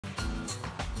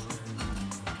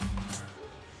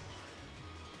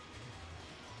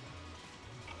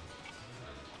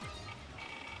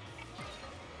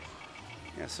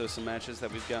Yeah, so some matches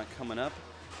that we've got coming up.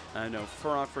 I know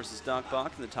Furrock versus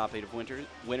Docbach in the top 8 of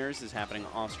winners is happening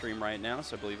off stream right now.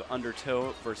 So I believe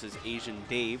Undertow versus Asian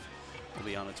Dave will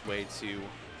be on its way to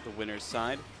the winner's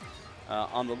side.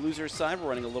 On the loser's side, we're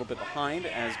running a little bit behind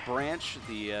as Branch,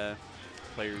 the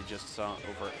player you just saw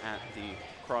over at the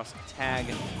Cross Tag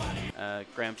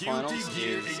Grand Finals,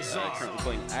 is currently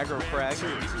playing Aggro Crag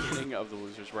at the beginning of the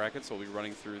loser's bracket. So we'll be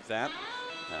running through that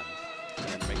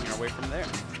and making our way from there.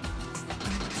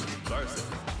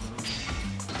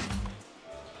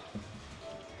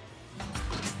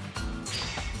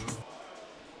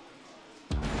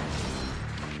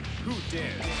 Who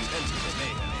dares to enter the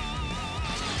mayhem?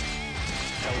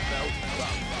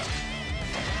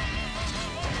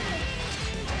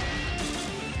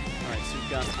 Alright, so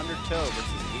we've got Undertow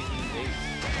versus Asian Dave.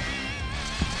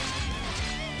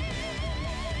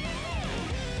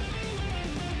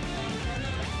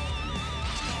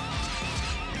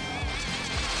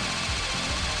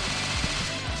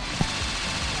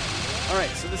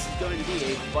 Alright, so this is going to be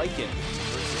a Viking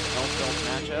versus Elfeld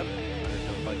matchup.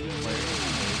 Undertow Viking player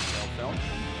Elfeld.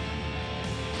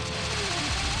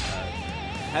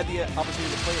 Had the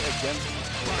opportunity to play against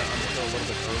Undertow a little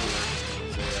bit earlier.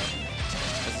 So,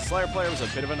 as a Slayer player, it was a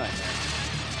bit of a nightmare.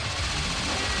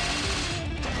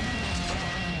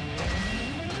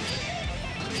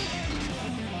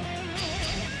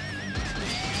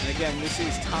 And again, this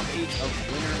is top 8 of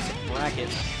winners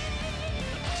bracket.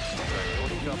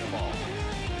 Ball.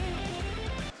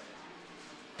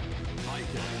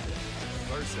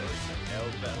 Versus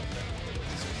Elfeld.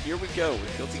 So here we go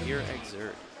with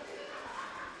GGXrd.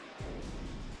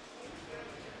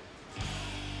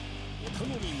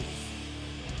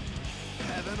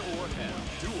 Heaven or hell.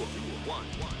 Duel 1.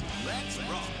 Let's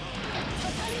rock.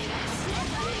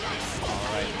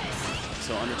 Alright.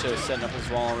 So Undertow is setting up his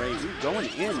wall already. Ooh, going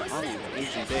in on the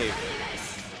Asian Dave.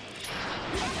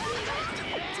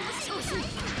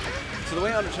 So the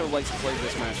way Undertow likes to play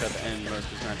this matchup and most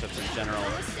of his matchups in general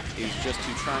is just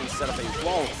to try and set up a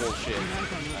wall of bullshit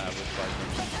with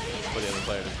Viking for the other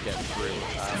player to get through.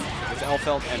 With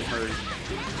Elfeld and her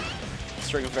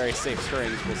string of very safe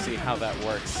strings, we'll see how that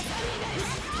works.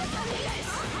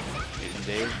 Asian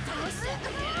Dave.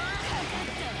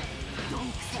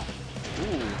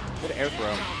 Ooh, good air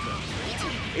throw.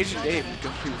 Asian Dave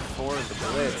going for the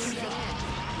blitz.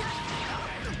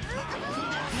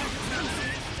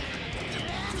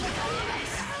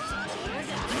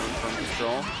 From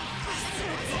control.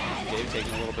 Dave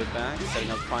taking a little bit back,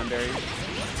 setting up Prime Berry.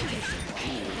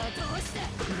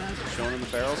 Showing him the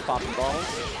barrels, popping balls.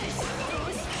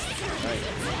 Right.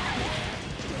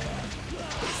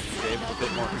 Dave with a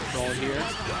bit more control here.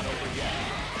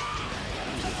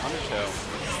 Undertow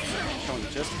showing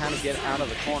just how to get out of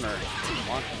the corner.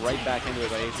 Walk right back into it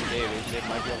by Asian Dave. Asian Dave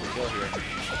might be able to kill here.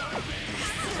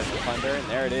 Set the Prime Berry, and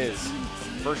there it is.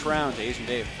 First round to Asian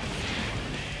Dave.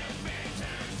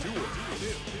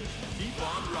 Keep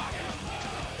on rocking.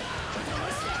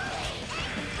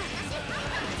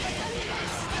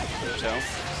 Undertow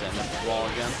setting up the wall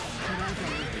again.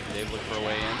 Dave look for a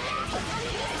way in.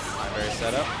 Very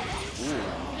set up. Ooh.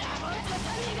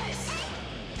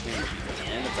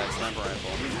 End of that sniper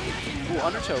rifle. Ooh,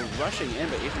 Undertow rushing in,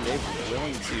 but Asian Dave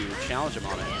willing to challenge him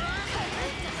on it.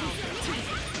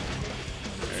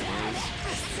 There it is.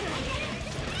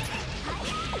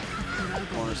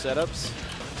 Corner setups.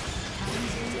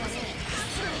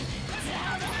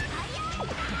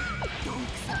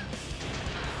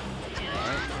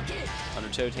 Alright.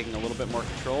 Undertow taking a little bit more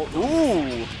control.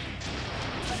 Ooh!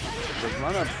 The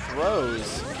run-up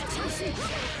throws.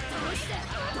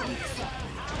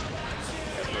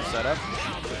 Setup.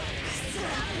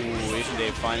 Ooh, Asian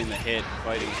Dave finding the hit,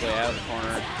 fighting his way out of the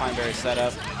corner. Pine Berry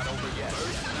setup.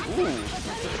 Ooh,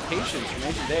 the patience from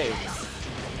Asian Dave.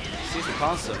 See if it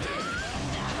costs him.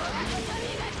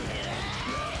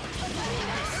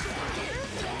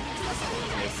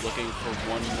 Looking for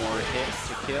one more hit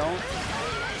to kill.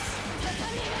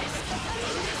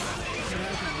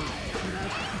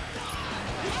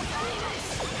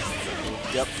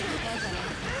 Yep.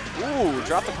 Ooh,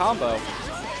 drop the combo.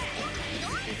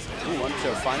 Ooh,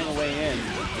 Undertow finding a way in.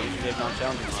 Dave not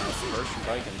challenging on it. First from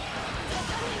Viking.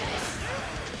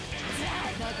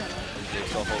 Dave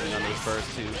still holding on to his first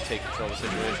to take control of the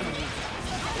situation.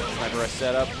 Sniper rest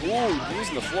setup. Ooh,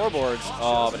 using the floorboards.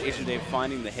 Oh, but Asian Dave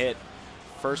finding the hit.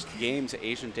 First game to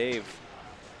Asian Dave.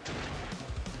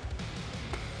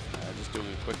 Just doing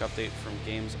a quick update from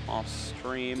games off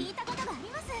stream.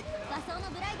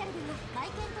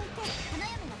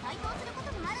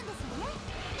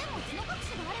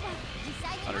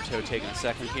 Undertow taking a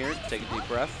second here, take a deep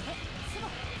breath.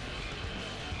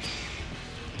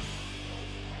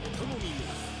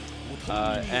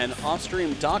 And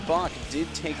off-stream, Doc Bach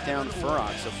did take down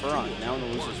Furrock, so Furrock now in the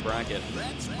loser's bracket.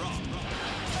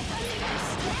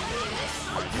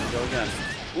 Go again.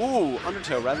 Ooh,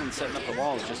 Undertow, rather than setting up the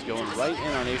wall, is just going right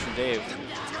in on Asian Dave.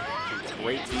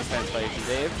 Great defense by Asian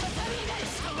Dave.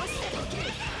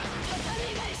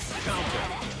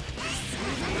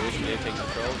 Asian Dave taking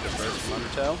control, good burst from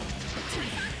Undertow.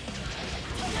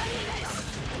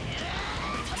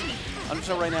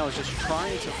 Undertow right now is just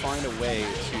trying to find a way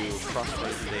to cross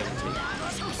Asian Dave and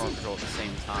take control at the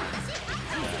same time.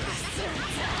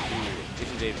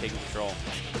 Asian Dave taking control.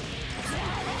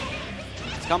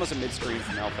 These combos of mid-screen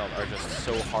from Elfeld are just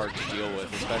so hard to deal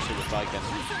with, especially with Viking.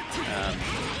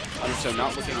 Undertow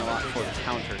not looking a lot for the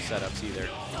counter setups either.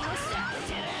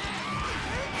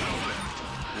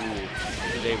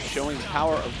 Ooh, Dave showing the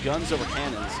power of guns over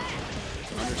cannons.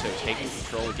 Undertow taking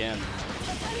control again.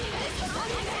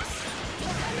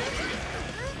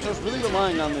 So it's really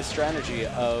relying on this strategy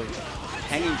of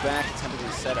hanging back, attempting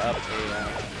to set up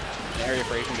an area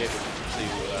for Asian Dave to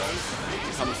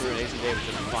come through, and Asian Dave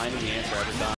just finding the answer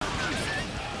every time.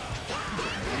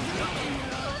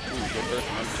 Ooh, good burst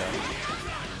from Undertow.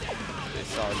 They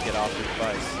saw him get off the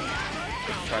device.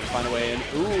 Trying to find a way in.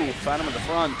 Ooh, found him at the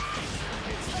front.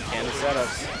 Cannon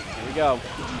setups. Here we go.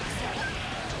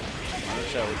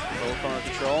 Undertow with full corner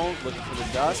control, looking for the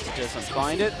dust, just doesn't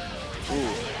find it.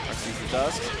 Ooh, sees the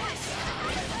dust.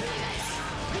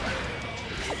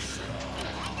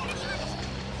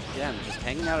 Again, just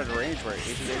hanging out at a range where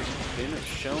Asian Dave's been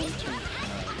shown to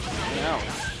win out.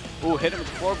 Ooh, hit him with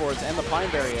the floorboards and the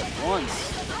Pineberry at once.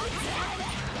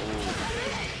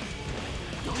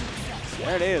 Ooh.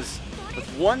 There it is. With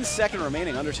 1 second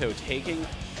remaining, Undertow taking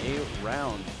a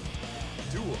round.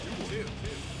 Duel 2.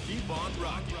 Keep on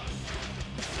rocking.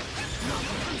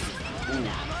 Ooh.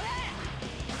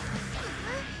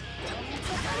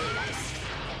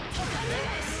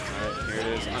 Alright, here it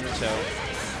is, Undertow.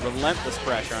 Relentless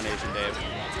pressure on Asian Dave.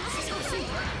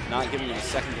 Not giving him a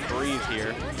second to breathe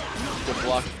here. Good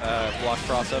block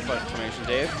cross-up from Asian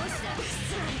Dave.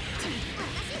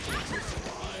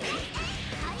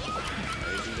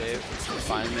 Asian Dave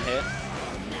finding the hit.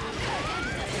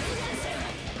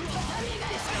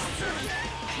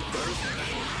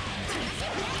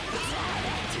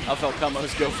 Elfeld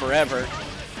combos go forever.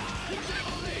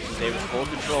 Dave with full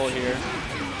control here.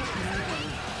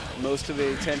 Most of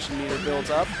the attention meter builds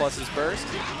up, plus his burst.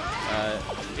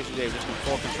 Asian Dave just in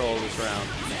full control of this round.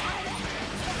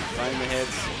 Finding the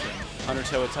hits.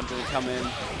 Undertow attempting to come in.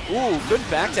 Ooh, good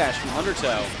backdash from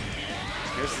Undertow.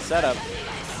 Here's the setup.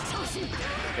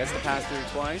 Gets the pass through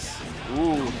twice.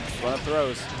 Ooh, run up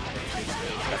throws.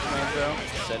 Got the man throw.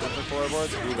 Setting up the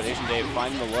floorboards. Ooh, but Asian Dave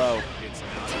finding the low.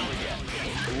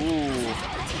 Ooh,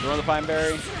 throwing the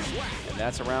Pineberry. And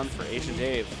that's a round for Asian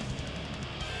Dave.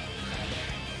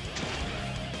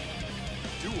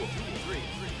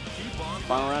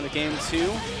 Final round of game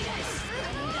 2.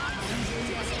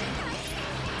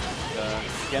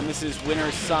 Again, this is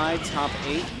winner's side, top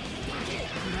 8.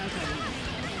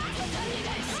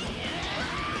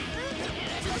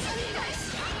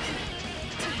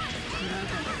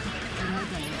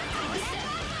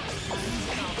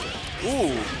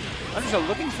 Ooh, Undertow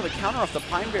looking for the counter off the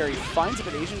Pineberry, finds it,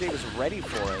 but Asian Dave is ready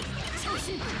for it.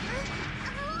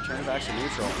 Turn it back to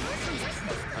neutral.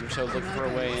 Undertow looking for a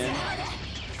way in.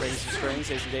 Trading some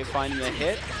strings, Asian Dave finding the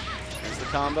hit. There's the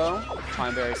combo.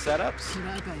 Pineberry setups.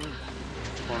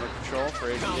 Corner control for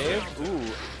Asian Dave.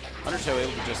 Ooh, Undertow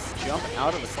able to just jump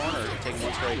out of the corner, taking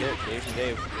one straight hit. Asian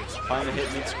Dave find the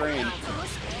hit mid-screen.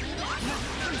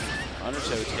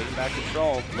 Undertow taking back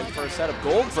control, looking for a setup.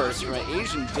 Gold burst from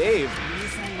Asian Dave.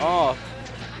 Oh.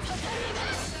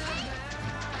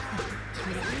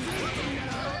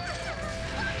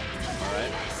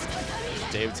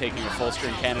 Alright. Dave taking a full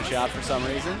screen cannon shot for some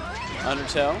reason.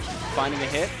 Undertow finding a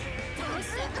hit.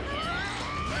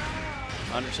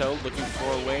 Undertow looking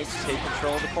for a way to take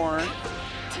control of the corner.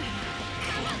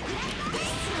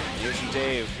 Asian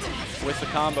Dave with the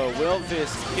combo. Will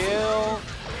this kill?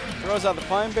 Throws out the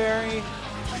Pineberry.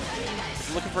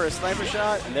 Looking for a sniper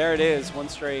shot, and there it is. One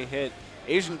straight hit.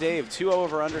 Asian Dave 2-0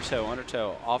 over Undertow.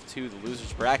 Undertow off to the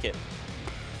loser's bracket.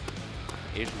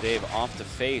 Asian Dave off to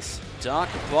face Doc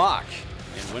Bach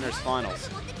in winners finals.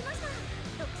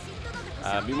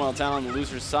 Meanwhile, down on the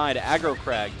loser's side, Aggro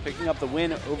Crag picking up the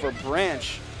win over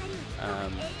Branch,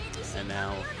 and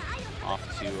now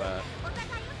off to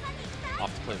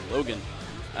play Logan.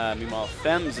 Meanwhile,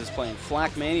 Fems is playing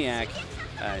Flak Maniac,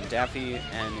 and Daffy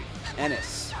and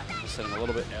Ennis sitting a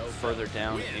little bit further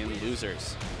down in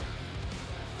losers.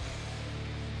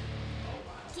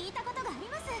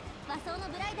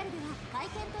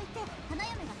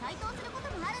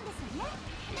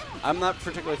 I'm not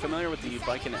particularly familiar with the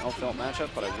Bike and Elfelt matchup,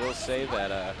 but I will say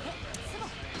that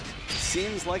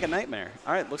seems like a nightmare.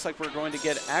 All right, looks like we're going to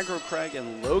get Aggro Craig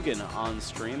and Logan on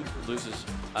stream. Loses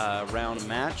round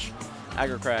match.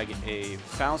 Aggro Craig, a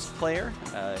Faust player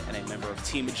and a member of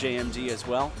Team JMD as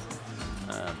well.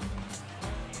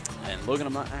 And Logan,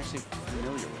 I'm not actually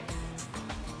familiar with.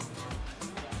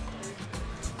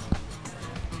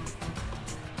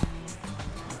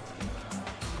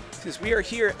 Because we are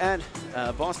here at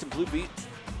Boston Blue Beat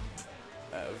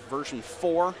version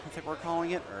 4, I think we're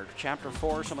calling it, or chapter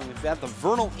 4, something like that, the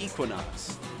Vernal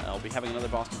Equinox. I'll be having another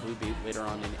Boston Blue Beat later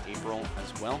on in April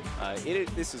as well.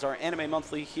 This is our Anime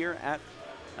Monthly here at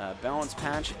Balance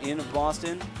Patch in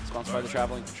Boston, sponsored by the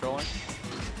Traveling Controller.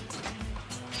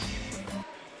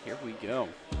 Here we go.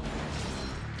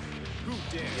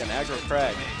 Again, Aggro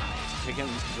Craig taking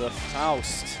the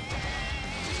Faust.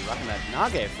 He's rocking that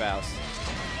Nage Faust.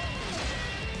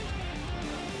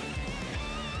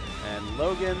 And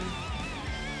Logan,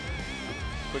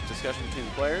 quick discussion between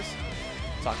the players.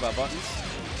 Talk about buttons,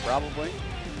 probably.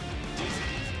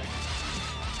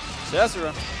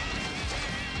 Cesara.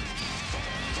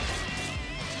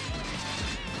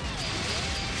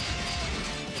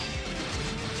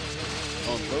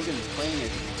 Oh, Logan playing a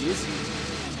Dizzy.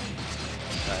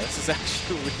 This is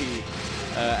actually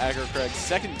Aggro Craig's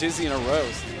second Dizzy in a row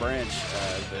since Branch,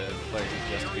 the player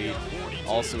who just beat,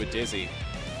 also a Dizzy.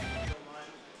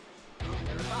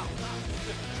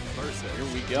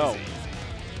 Here we go.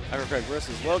 Aggro Craig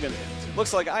versus Logan.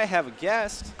 Looks like I have a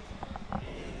guest.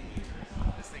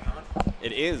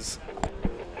 It is.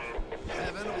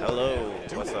 Hello.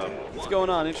 What's up? What's going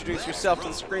on? Introduce yourself to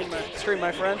the stream,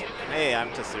 my friend. Hey,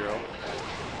 I'm Tassiro.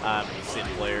 I'm a Sin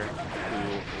player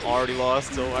who already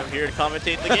lost, so I'm here to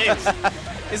commentate the games.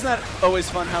 Isn't that always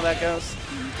fun how that goes?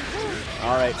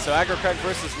 All right, so Aggro Craig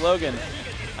versus Logan.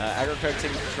 Aggro Craig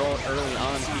taking control early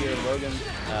on here. Logan,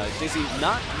 Dizzy,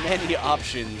 not many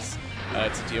options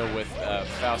to deal with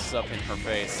Faust up in her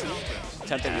face.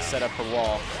 Attempting to set up her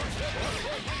wall.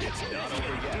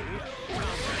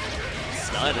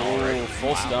 Stun already.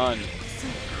 Full stun.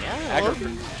 Yeah.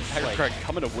 Aggro Craig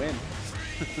coming to win.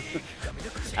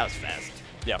 That was fast.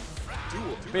 Yeah.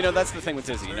 But, you know, that's the thing with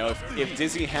Dizzy. You know, if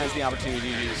Dizzy has the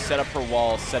opportunity to set up her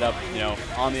wall, set up, you know,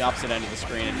 on the opposite end of the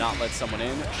screen and not let someone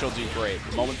in, she'll do great.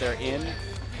 The moment they're in,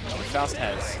 Faust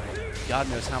has God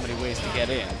knows how many ways to get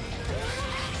in.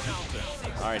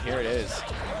 All right, here it is.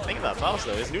 Think about Faust,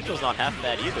 though. His neutral's not half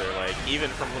bad either. Like, even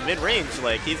from the mid-range,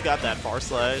 like, he's got that far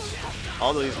slash.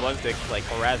 All these ones that, like,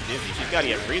 harass Dizzy. She's got to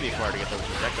get really far to get those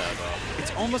projectiles off.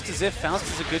 It's almost as if Faust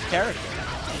is a good character.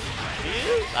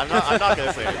 I'm not going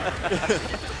to say it.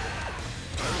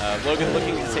 Logan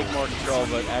looking to take more control,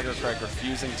 but Aggro Craig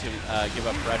refusing to give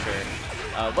up pressure.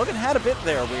 Logan had a bit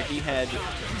there where he had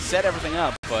set everything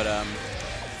up, but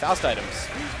Faust items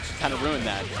kind of ruined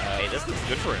that. Hey, this looks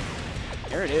good for him.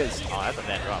 Here it is. Oh, that's a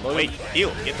bad drop. Logan. Wait,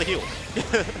 heal. Get the heal.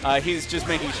 He's just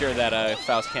making sure that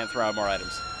Faust can't throw out more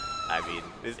items. I mean,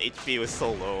 his HP was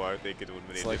so low, I think it would have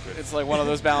been different. It's like one of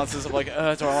those balances of like, do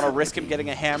I want to risk him getting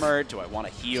a hammer? Do I want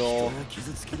to heal?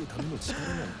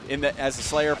 As a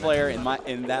Slayer player, in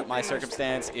my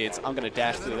circumstance, it's I'm gonna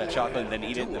dash through that chocolate and then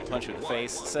eat it and then punch you in the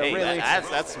face. So hey, really,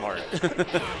 that's smart.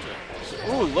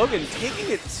 Ooh, Logan taking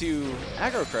it to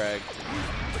Aggro Craig.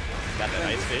 Got that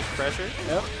ice fish pressure.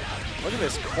 Yep. Look at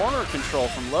this corner control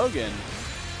from Logan.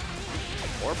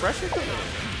 More pressure coming in.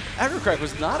 Aggro Craig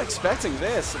was not expecting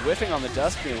this, whiffing on the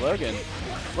Dusky Logan.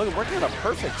 Logan working on a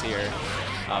perfect here.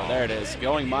 Oh, there it is,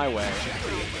 going my way.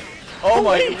 Oh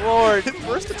my lord! His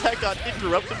first attack got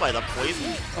interrupted by the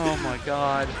poison. Oh my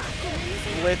god.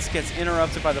 Blitz gets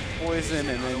interrupted by the poison,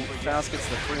 and then Faust gets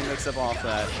the free mix-up off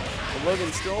that. But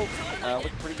Logan still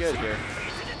looking pretty good here.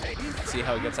 Let's see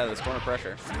how he gets out of this corner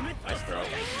pressure. Nice throw.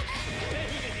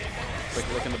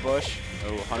 Quick look in the bush.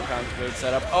 Oh, 100-pound good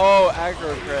setup. Oh,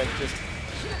 Aggro Craig just...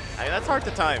 I mean, that's hard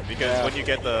to time because when you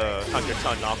get the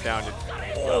 100-ton knockdown,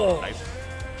 nice.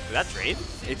 Did that trade?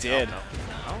 It did.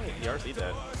 Oh, he RC'd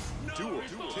that.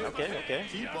 Okay.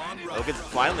 Logan's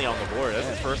finally on the board. That's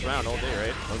his first round all day,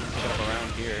 right? Logan picking up a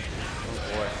round here. Oh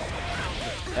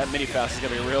boy. That mini Faust is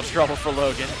going to be real trouble for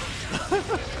Logan.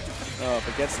 Oh,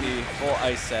 but gets the full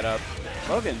ice setup.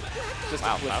 Logan just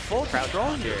with full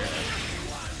control here.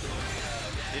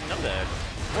 Didn't know that.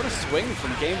 What a swing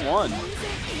from game one.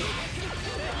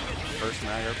 First from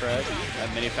Aggro Craig.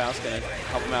 That mini Faust going to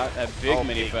help him out. That big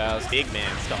mini Faust. Big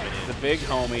man's coming in. The big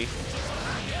homie.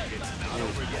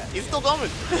 He's still coming.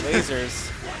 Lasers.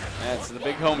 Yeah, so the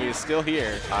big homie is still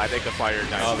here. I think the fire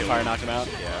knocked him out. Oh, the fire knocked him out?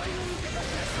 Yeah.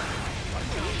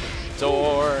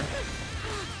 Door.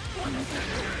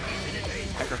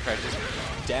 Aggro Craig just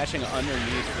dashing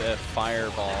underneath the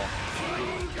fireball.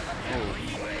 Oh.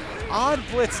 Odd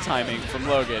blitz timing from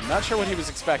Logan. Not sure what he was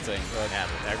expecting. But yeah,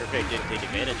 but Aggro Craig didn't take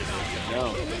advantage of it.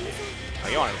 No. Oh,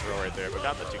 he wanted to throw right there, but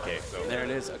got the 2K. So there it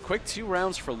is. A quick 2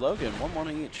 rounds for Logan,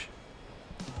 1-1 each.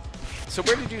 So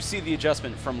where did you see the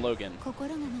adjustment from Logan?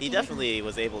 He definitely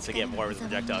was able to get more of his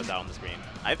projectiles out on the screen.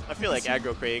 I feel like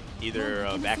Aggro Craig either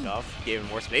backed off, gave him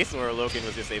more space, or Logan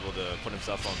was just able to put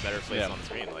himself on better place on the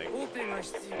screen. Like,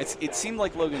 it seemed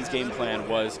like Logan's game plan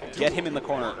was get him in the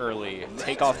corner early,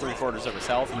 take off 3/4 of his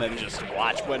health, and then just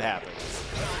watch what happens.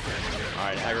 All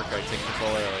right, Aggro Craig taking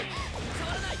control early.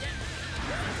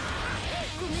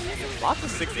 Lots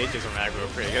of 6Hs from Aggro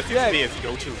Craig. That seems to be his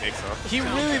go-to mix-up. He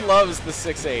really loves the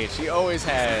 6H. He always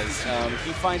has.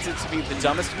 He finds it to be the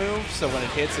dumbest move, so when it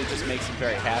hits, it just makes him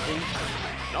very happy.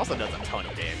 It also does a ton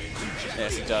of damage.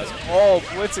 Yes, it does. Oh,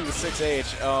 blitzing the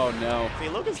 6H. Oh, no. See,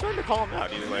 Logan's starting to call him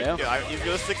out. He's like, he's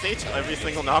going to 6H every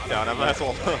single knockdown. I might as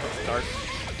well start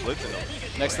blitzing him.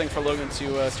 Next thing for Logan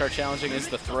to start challenging is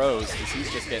the throws, because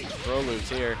he's just getting throw loops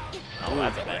here. Oh,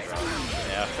 that's a bad throw.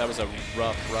 Yeah, that was a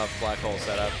rough black hole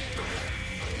setup.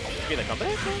 Be the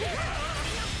comeback?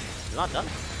 He's not done.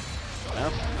 No,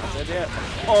 that's it yet.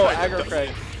 Oh, Aggro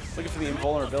Craig looking for the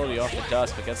invulnerability off the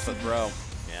dust, but gets the throw.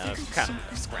 Yeah, that's kind of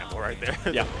a scramble right there.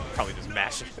 Yeah. Probably just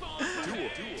mash it.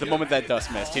 The moment that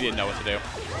dust missed, he didn't know what to do.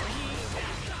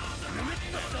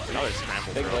 Another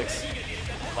scramble. Big licks.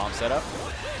 Bomb setup.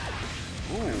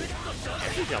 Ooh.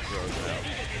 Every jump throws out.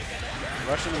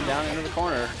 Rushing him down into the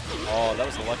corner. Oh, that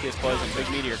was the luckiest poison. Big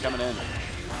meteor coming in.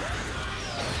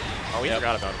 Oh, we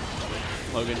forgot about him.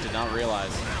 Logan did not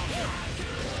realize.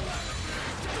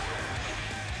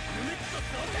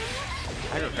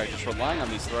 Aggro Craig just relying on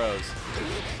these throws.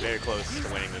 Very close to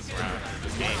winning this round,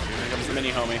 this game. Here comes the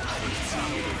mini homie.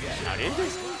 Now, did he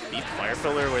just beat Fire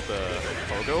Filler with a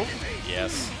Pogo?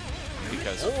 Yes.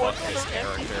 Because fuck this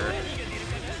character.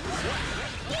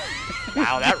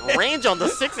 Wow, that range on the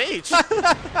 6H!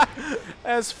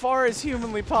 As far as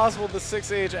humanly possible, the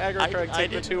 6H Aggro Craig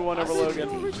take the 2-1 over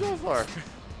Logan. So far.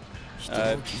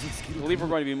 I believe we're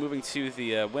going to be moving to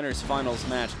the winners finals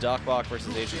match, Docbach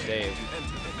versus Asian Dave.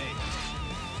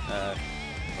 Oh,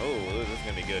 this is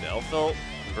going to be good. Elfelt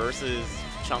versus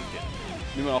Chunkin.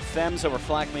 Meanwhile, Fems over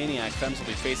Flak Maniac. Fems will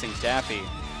be facing Daffy.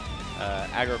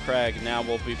 Aggro Craig now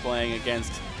will be playing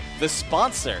against the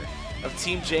sponsor of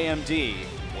Team JMD.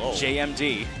 Whoa.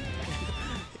 JMD.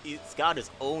 He's got his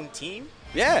own team?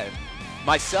 Yeah.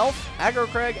 Myself, Aggro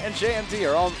Craig, and JMD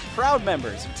are all proud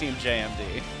members of Team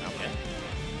JMD. Okay.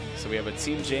 So we have a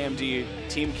Team JMD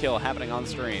team kill happening on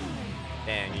stream.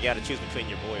 And you got to choose between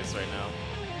your boys right now.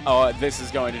 Oh, this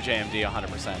is going to JMD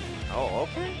 100%. Oh,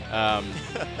 okay.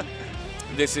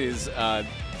 This is,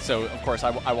 so of course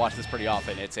I watch this pretty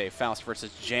often. It's a Faust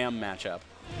versus Jam matchup.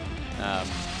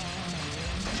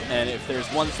 And if there's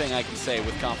one thing I can say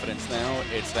with confidence now,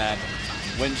 it's that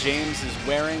when James is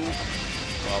wearing,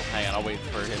 well, hang on, I'll wait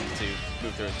for him to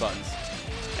move through his buttons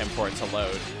and for it to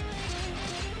load.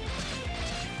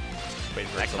 Wait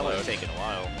for that color's taking a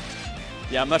while.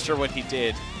 Yeah, I'm not sure what he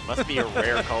did. Must be a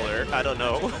rare color. I don't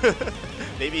know.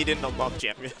 Maybe he didn't unlock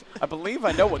champion. I believe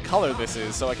I know what color this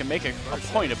is, so I can make a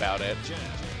point about it.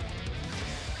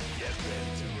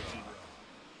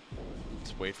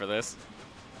 Let's wait for this.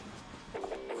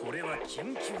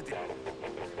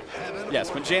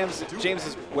 Yes, when James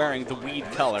is wearing the weed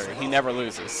color, he never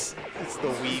loses. It's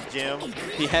the weed jam.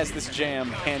 He has this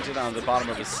jam handed on the bottom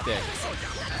of his stick.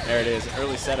 There it is,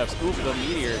 early setups. Ooh, the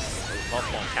meteors.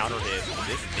 Multiple counter hits,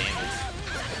 this damage.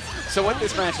 So what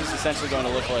this match is essentially going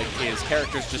to look like is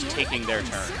characters just taking their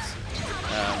turns.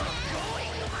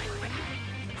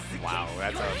 Wow,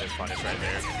 that's a mispunish right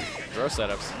there. Throw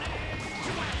setups.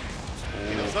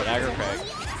 Ooh, Aggro Craig.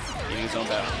 Eating his own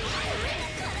battle.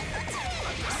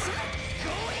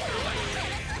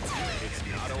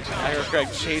 Aggro Craig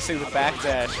chasing the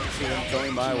backdash and see him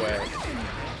going my way.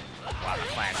 Wow, the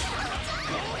flash.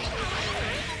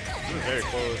 Very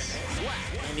close.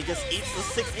 And he just eats the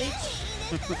 6H.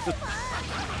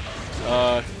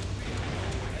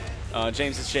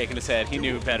 James is shaking his head. He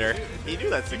knew better. He knew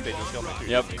that 6H was coming through.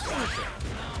 Yep.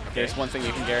 There's one thing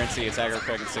you can guarantee, it's Aggro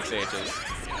Craig and 6Hs.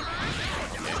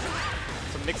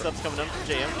 Some mix-ups coming up from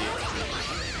JMD.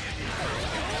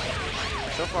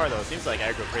 So far, though, it seems like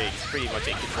Aggro Craig is pretty much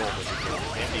in control of this.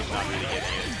 JMD's not really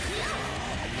getting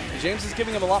it. James is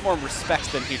giving him a lot more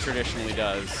respect than he traditionally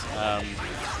does.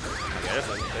 There's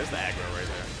the aggro right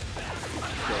there.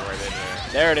 Go right in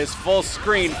there. There it is, full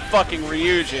screen fucking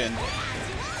Ryujin.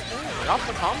 Got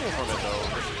the combo from it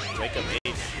though. Wake up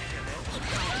Ace.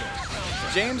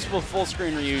 James will full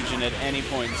screen Ryujin at any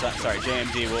point in time. Sorry,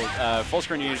 JMD will full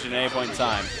screen Ryujin at any point in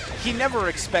time. He never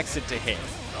expects it to hit.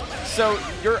 So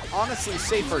you're honestly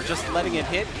safer just letting it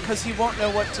hit because he won't know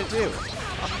what to do.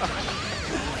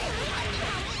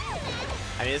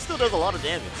 I mean, it still does a lot of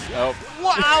damage. Oh.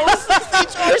 Wow,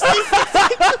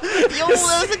 6H. Yo,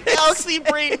 that was a Galaxy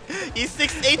Brain. He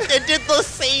 6H and did the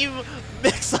same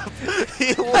mix-up.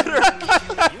 He literally...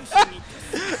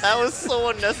 That was so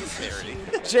unnecessary.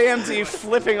 JMD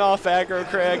flipping off Aggro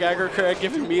Craig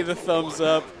giving me the thumbs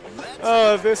up.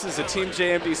 Oh, this is a Team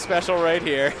JMD special right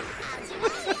here.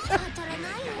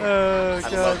 Oh,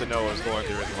 I'd love to know what's going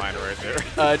through his mind right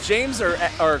there. James or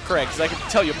Craig, because I can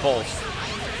tell you both.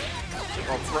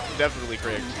 Well, definitely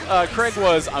Craig. Craig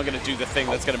was, I'm going to do the thing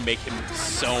that's going to make him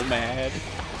so mad.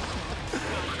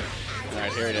 All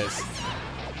right, here it is.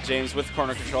 James with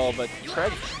corner control, but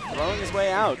Craig throwing his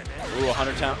way out. Ooh,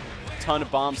 100 ton of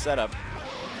bomb setup. Yeah,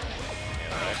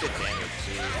 that did damage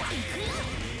too.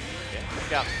 Yeah, he's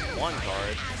got one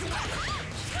card.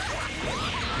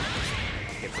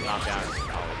 Gets a knockdown.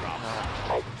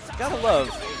 Oh, drop. Gotta love.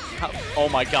 Oh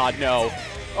my god, no.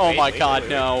 Oh Wait, my wait, god, wait.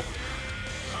 no.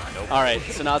 Nope. All right,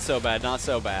 so not so bad, not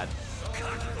so bad.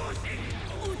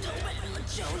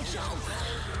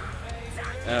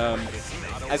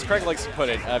 As Craig likes to put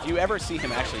it, if you ever see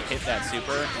him actually hit that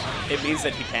super, it means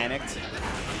that he panicked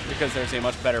because there's a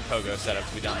much better pogo setup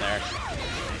to be done there.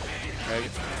 Craig.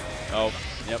 Oh,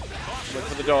 yep. Look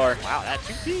for the door. Wow, that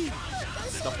 2P.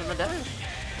 Stuff in the dash.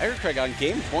 Aggro Craig on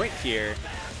game point here.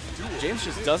 James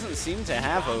just doesn't seem to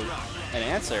have an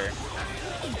answer.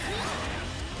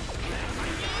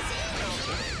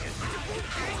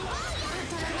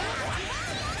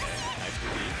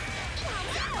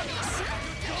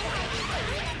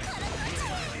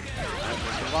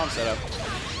 Bomb setup.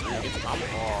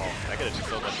 Oh, that could have done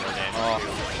so much more damage. Oh,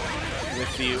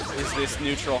 with this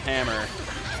neutral hammer.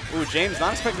 Ooh, James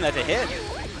not expecting that to hit.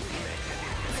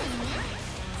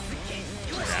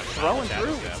 Throwing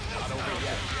through.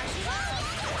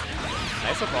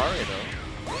 Nice Akari though.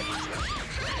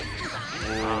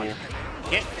 Ooh.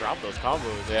 Can't drop those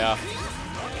combos. Yeah.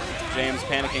 James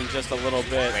panicking just a little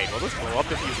bit. Wait, will this blow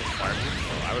up if he uses fire?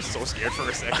 Oh, I was so scared for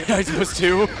a second. I was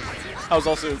too. I was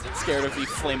also scared of the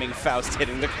flaming Faust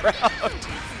hitting the crowd.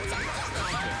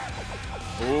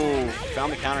 Ooh,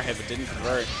 found the counter hit but didn't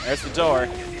convert. There's the door.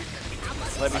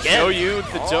 Let me show you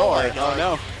the door. Oh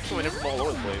no. Going in from all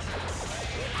over the place.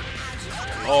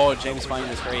 Oh, James finding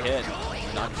this great hit.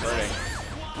 Not converting.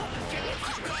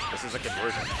 This is a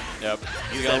conversion. Yep.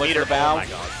 He's Use gonna that look for meter. the bow. Oh my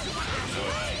god.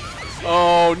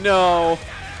 Oh no.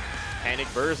 Panic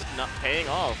burst not paying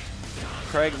off.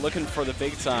 Craig looking for the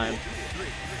big time.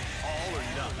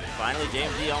 Finally,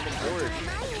 JMD on the board.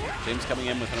 James coming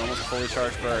in with an almost fully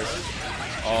charged burst.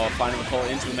 Oh, finding the pull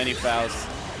into the mini Faust.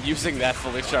 Using that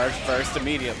fully charged burst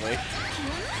immediately.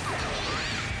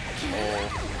 Oh.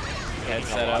 Head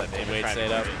setup, wait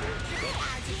setup.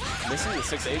 Missing the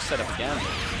 6H setup again.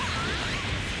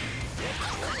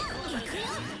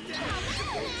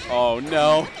 Oh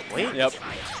no. Wait. Yep.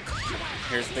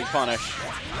 Here's the big punish.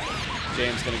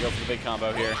 James gonna go for the big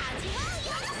combo here.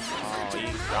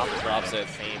 Oh, he drops it.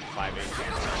 Same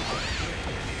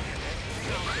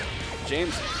 5H.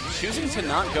 James choosing to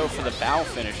not go for the bow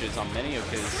finishes on many of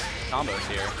his combos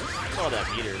here. I saw that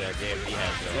meter that JMD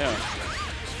has though. Yeah.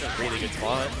 It's a really good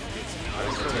spot.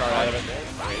 Out of it.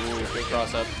 Ooh, good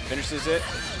cross up. Finishes it.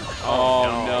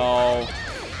 Oh no.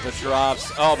 The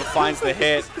drops. Oh, but finds the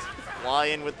hit. Fly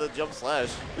in with the jump slash.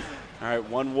 All right,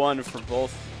 1-1 for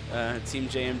both Team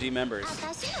JMD members.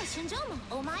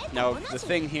 Now, the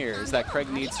thing here is that Craig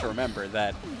needs to remember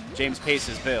that James pays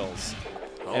his bills.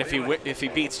 And if he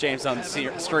beats James on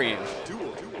stream,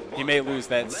 he may lose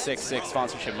that 6-6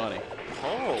 sponsorship money.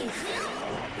 Oh.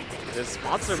 There's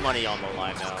sponsor money on the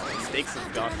line now. The stakes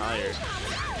have gone higher.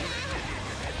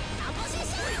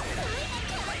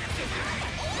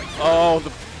 Oh,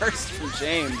 the burst from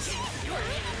James.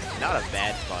 Not a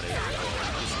bad spot either.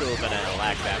 He's still gonna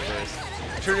lack that burst.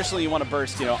 Traditionally, you want to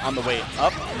burst, you know, on the way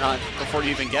up, not before you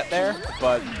even get there,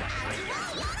 but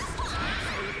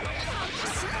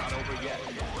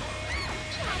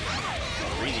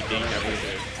Really dangerous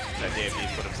that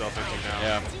JMD put himself into now.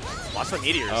 yeah. Watch the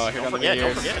meteors. Oh, here Don't come the forget,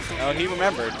 meteors. don't forget. Oh, he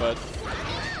remembered, but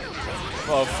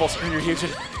oh, full screen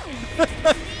Ryujin.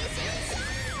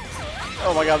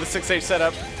 Oh my god, the 6H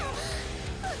setup.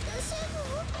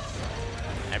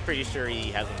 I'm pretty sure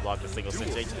he hasn't blocked a single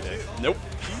 6H today. Nope.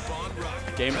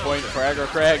 Game point for Aggro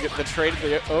Craig. The trade at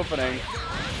the opening.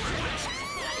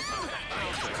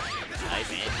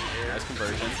 Nice anti-air. Nice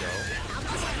conversion.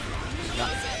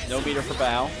 No meter for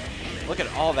bow. Look at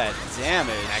all that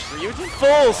damage. Max Ryujin?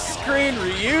 Full screen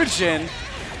Ryujin.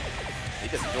 He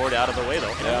just doored out of the way,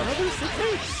 though. Yeah. Another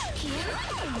 6H.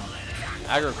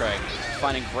 Aggro Craig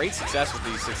finding great success with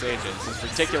these 6Hs, as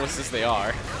ridiculous as they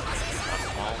are.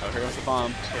 Oh, here comes the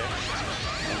bomb.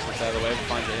 Gets out of the way, but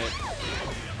finds a hit.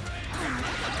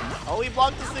 Oh, he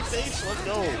blocked the 6H. Let's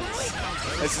go.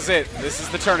 This is it. This is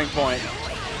the turning point.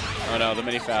 Oh no, the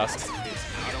mini Faust.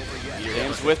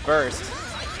 James with burst.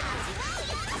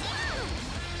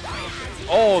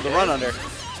 Oh, the run under.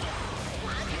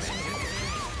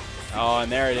 Oh,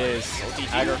 and there it is.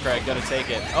 Aggro Craig gonna take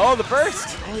it. Oh, the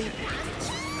burst!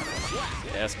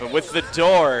 Yes, but with the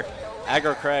door,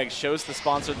 Aggro Craig shows the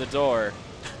sponsor the door.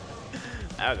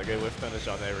 That was a good whiff finish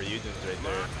on that Ryujin right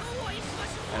there.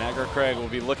 And Aggro Craig will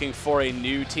be looking for a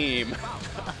new team.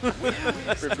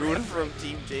 Booted from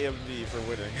Team JMD for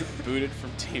winning. Booted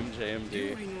from Team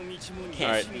JMD.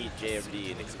 Can't meet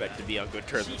JMD and expect to be on good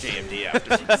terms with JMD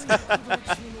after.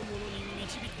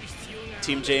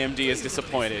 Team JMD is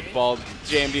disappointed, while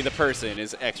JMD the person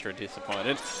is extra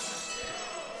disappointed.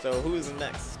 So who's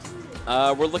next?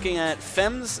 We're looking at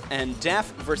Fems and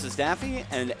Daff versus Daffy,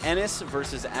 and Ennis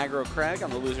versus Aggro Craig on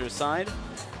the loser's side.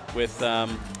 With,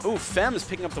 Fems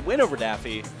picking up the win over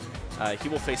Daffy. He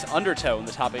will face Undertow in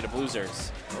the top 8 of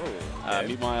losers. Oh, okay.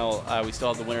 Meanwhile, we still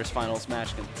have the winners finals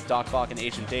match against Doc Bach and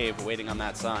Agent Dave waiting on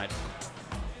that side.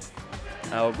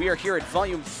 We are here at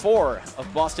Volume 4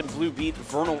 of Boston Blue Beat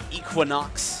Vernal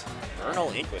Equinox.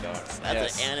 Vernal Equinox.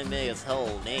 That's an anime as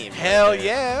hell name. Hell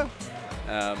yeah!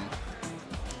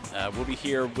 We'll be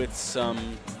here with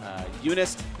some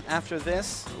Unist after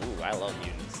this. Ooh, I love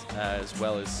Units. As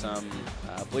well as some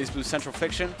Blaze Blue Central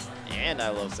Fiction. And I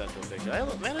love Central Fiction. I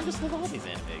just love all these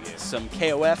anime games. Some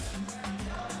KOF.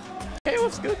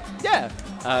 KOF's good. Yeah.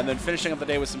 And then finishing up the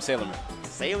day with some Sailor Moon.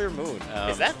 Sailor Moon.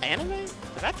 Is that anime?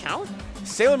 Does that count?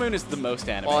 Sailor Moon is the most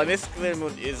anime. Well, I guess Sailor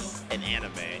Moon is an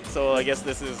anime, so I guess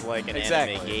this is like an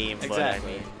anime game.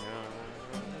 Exactly.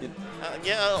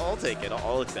 Yeah, I'll take it.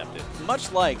 I'll accept it.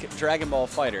 Much like Dragon Ball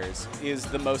FighterZ is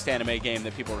the most anime game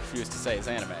that people refuse to say is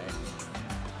anime.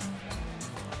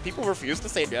 People refuse to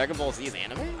say Dragon Ball Z is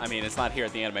anime? I mean, it's not here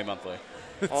at the Anime Monthly.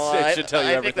 Well, it should tell you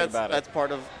everything about it. That's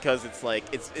part of because it's like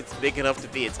it's big enough to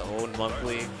be its own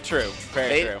monthly. True,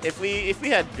 very true. If we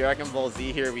had Dragon Ball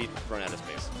Z here, we'd run out of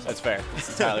space. So. That's fair. That's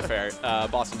entirely fair.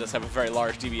 Boston does have a very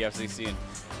large DBFZ scene.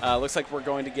 Looks like we're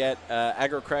going to get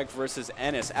Aggro Craig versus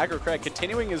Ennis. Aggro Craig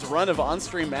continuing his run of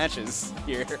on-stream matches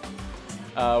here,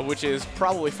 which is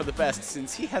probably for the best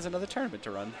since he has another tournament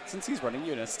to run, since he's running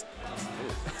Unist.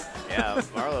 Yeah,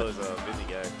 Barlowe is a busy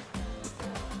guy.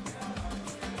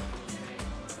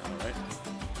 All right.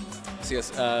 So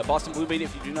yes, Boston Blue Beat,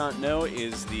 if you do not know,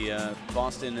 is the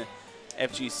Boston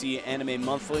FGC Anime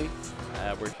Monthly.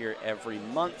 We're here every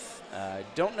month.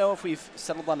 Don't know if we've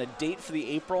settled on a date for the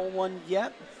April one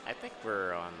yet. I think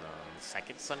we're on the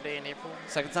second Sunday in April.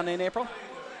 Second Sunday in April?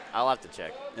 I'll have to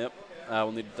check. Yep.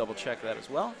 We'll need to double check that as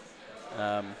well.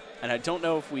 And I don't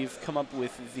know if we've come up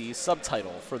with the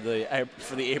subtitle for the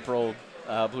April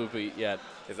Blue Beat yet.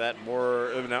 Is that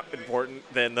more important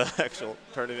than the actual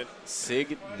tournament?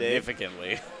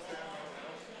 Significantly.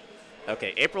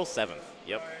 Okay, April 7th.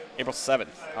 Yep. April 7th.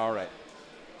 All right.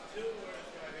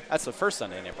 That's the first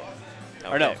Sunday in April. Okay.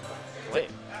 Or no. Wait.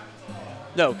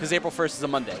 No, because April 1st is a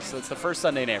Monday, so it's the first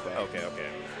Sunday in April. Okay.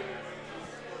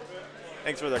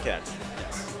 Thanks for the catch.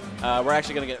 Yes. We're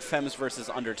actually going to get Fems versus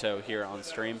Undertow here on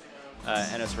stream.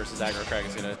 Ennis versus Aggro Craig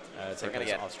is going to take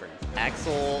us off stream.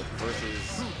 Axel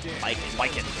versus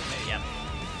Viking. Yeah.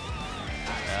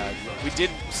 We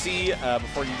did see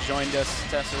before you joined us,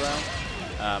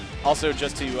 Tessero. Also,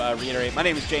 just to reiterate, my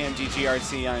name is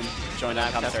GGXrd. I'm joined on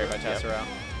commentary by Tessero.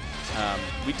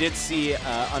 We did see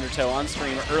Undertow on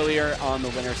stream earlier on the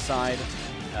winner's side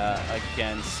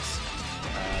against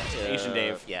Asian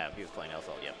Dave. Yeah, he was playing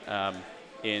Elfeld, yep.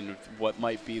 In what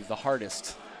might be the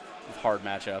hardest of hard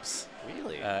matchups.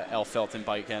 Really? Elfeld and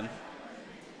Biken.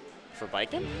 For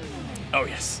Biken? Oh,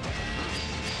 yes.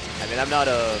 I mean, I'm not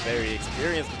a very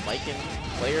experienced Biken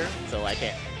player, so I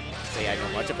can't say I know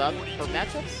much about her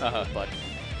matchups, but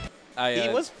he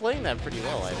was playing that pretty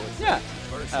well, I would say. Yeah.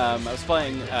 I was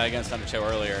playing against Undertow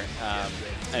earlier,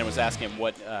 and was asking him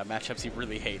what matchups he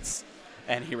really hates.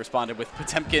 And he responded with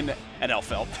Potemkin and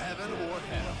Elfeld.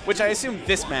 Which I assume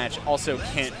this match also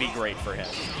can't be great for him.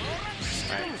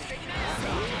 Right.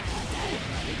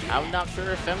 I'm not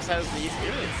sure if Fems has the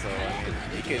experience, so I mean,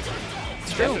 he could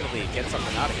definitely get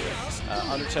something out of here.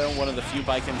 Undertow, one of the few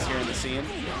Bikens here in the scene,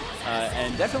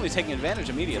 and definitely taking advantage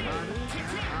immediately.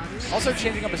 Also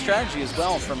changing up his strategy as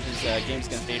well from his games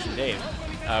against Asian Dave.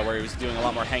 where he was doing a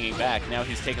lot more hanging back. Now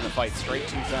he's taking the fight straight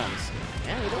to Fems.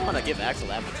 Yeah, we don't want to give Axel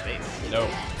that much space. No.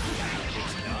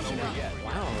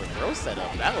 Wow, throw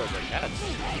setup. That was a catch.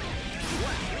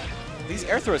 These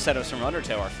air throw setups from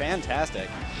Undertow are fantastic.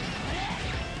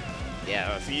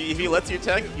 Yeah, if he lets you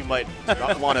tank, you might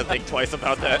not want to think twice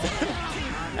about that.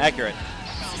 Accurate.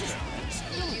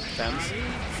 Fems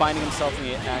finding himself in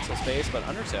the Axel space, but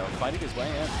Undertow fighting his way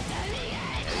in. Yeah,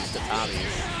 these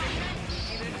Tatamis.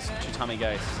 Tatami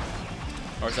Geist.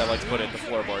 Or as I like to put it, the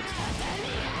floorboards.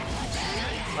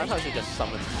 I thought she just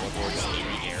summons floorboards in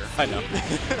the air. I know.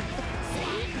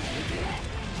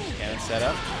 Cannon set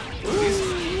up. Ooh, these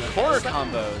corner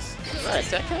combos. Is that a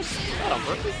tech catch? Not on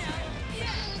purpose?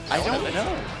 I don't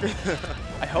know.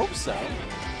 I hope so.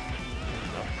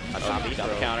 Tatami got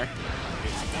the counter.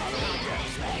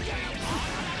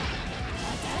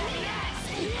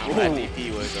 That DP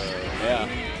was yeah,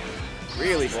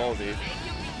 really ballsy.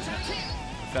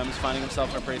 Fem's finding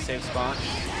himself in a pretty safe spot.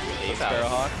 Ace Sparrow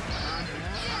Hawk.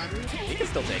 He can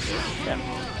still take it. Yeah.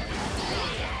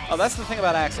 Oh, that's the thing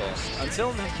about Axel.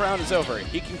 Until the round is over,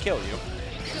 he can kill you.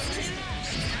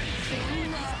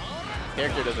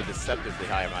 Character does a deceptively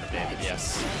high amount of damage.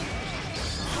 Yes.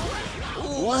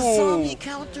 Ooh, Asami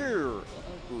counter!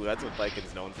 Ooh, that's what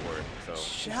Vikin's known for. So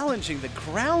Challenging the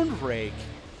ground rake.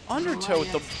 Undertow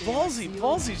with the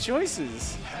ballsy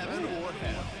choices.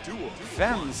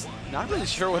 Fem's not really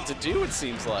sure what to do, it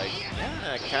seems like.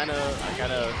 yeah, I kind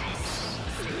of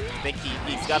think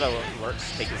he's got to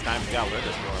take his time. He's got to learn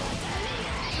this more.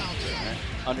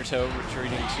 Undertow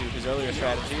retreating to his earlier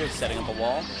strategy of setting up a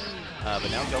wall, but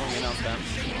now going in on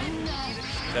Fems.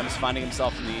 Fems finding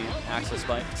himself in the Axel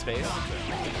space.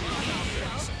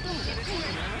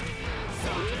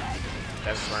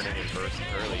 That's learning it first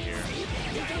early here.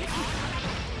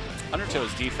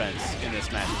 Undertow's defense in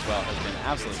this match as well has been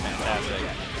absolutely fantastic.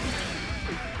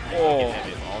 Oh,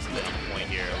 is also been on point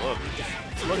here.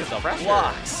 Look at the pressure.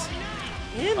 Blocks.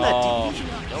 In that DP.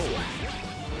 No.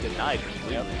 Denied.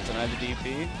 Yep, denied the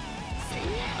DP.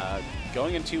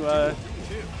 Going into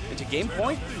game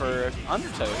point for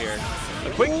Undertow here.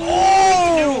 A quick.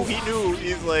 Oh! He knew.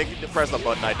 He's like, press the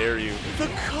button. I dare you. The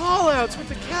callouts with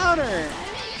the counter.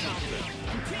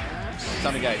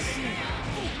 Tommy Geist.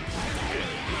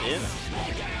 In.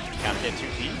 Counter hit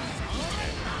 2P.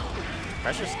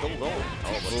 Pressure's still low.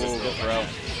 Oh, what's this good throw.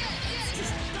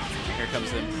 Here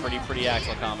comes the pretty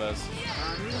Axel combos.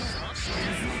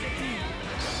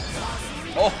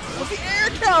 Oh, what's the air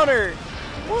counter?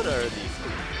 What are these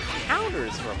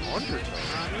counters from Undertow?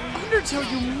 Undertow,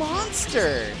 you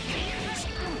monster!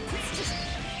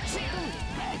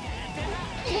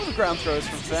 Ooh, the ground throws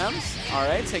from Fems. All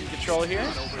right, taking control here.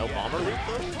 No bomber loop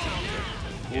though?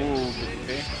 Ooh,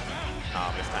 okay.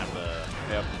 This time the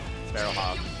Sparrow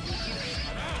Hawk.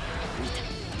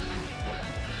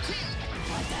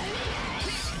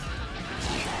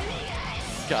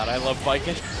 God, I love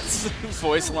Vikin's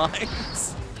voice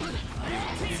lines.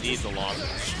 He needs a long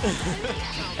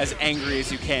As angry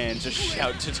as you can, just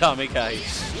shout to Tommy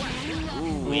Geist.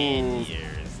 Wind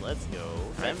years. Let's go.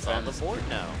 Fem's on the board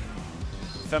now.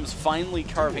 Fem's finally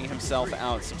carving himself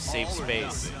out some safe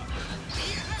space.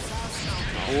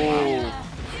 Ooh.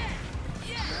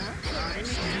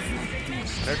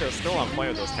 Undertow's still on point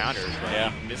with those counters, but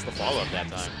yeah, he missed the follow-up that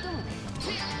time.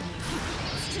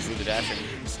 Ooh, the dashing.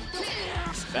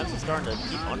 Fem's is starting to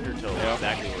keep Undertow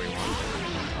exactly where he wants it.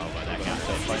 Oh, by that counter.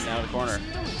 Fighting out of the corner.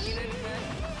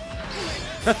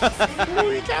 Ooh,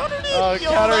 he countered it! Oh,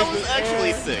 Yo, that was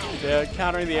actually sick. Yeah,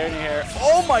 countering the air.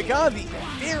 Oh my god, the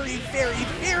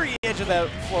very edge of that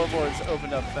floorboards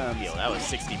opened up Fems. Yo, that was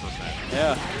 60%.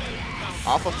 Yeah.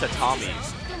 Off of Tatami.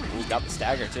 Ooh, got the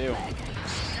stagger too.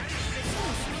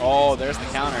 Oh, there's the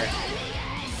counter.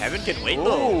 Heaven can wait Ooh.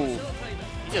 though.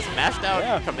 He just mashed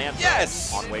out command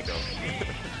yes! on Waco.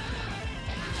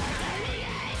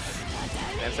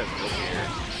 That says look here.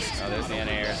 Oh, there's the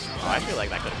anti-air. Oh, I feel like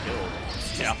that could have killed.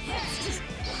 Yeah.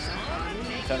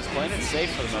 Fems playing it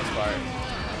safe for the most part.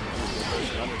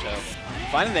 Undertow.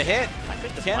 Finding the hit.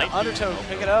 Can Undertow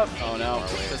pick it up? Oh no,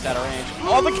 just out of range.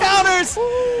 Oh, the counters!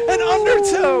 And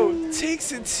Undertow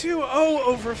takes it 2-0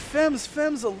 over Fems.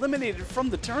 Fems eliminated from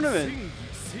the tournament.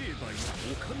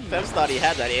 Fems thought he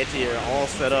had that anti-air all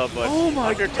set up, but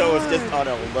Undertow is just on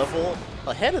a level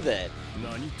ahead of that.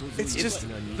 It's just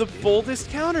the boldest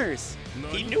counters.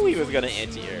 He knew he was going to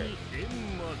anti-air.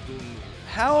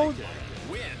 How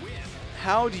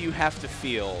do you have to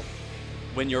feel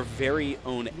when your very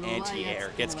own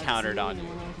anti-air gets countered on you.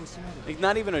 Like,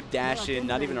 not even a dash in,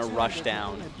 not even a rush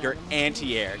down. Your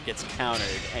anti-air gets countered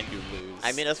and you lose.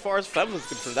 I mean, as far as Fem was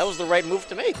concerned, that was the right move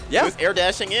to make. Yeah. He was air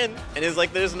dashing in, and it's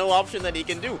like there's no option that he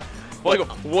can do. like,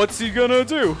 what's he gonna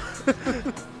do?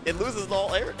 It loses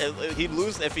all air. He'd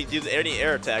lose if he did any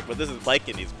air attack, but this is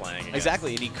Viking he's playing against.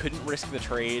 Exactly, and he couldn't risk the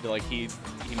trade. Like, he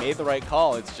made the right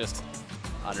call. It's just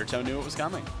Undertow knew it was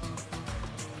coming.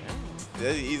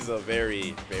 He's a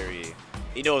very,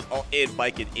 he knows all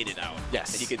Viking in and out.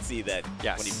 Yes. And you can see that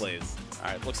when he plays. All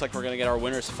right, looks like we're going to get our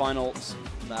winners finals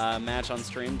match on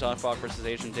stream. Dogbok versus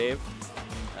Asian Dave.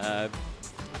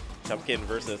 Chumpkin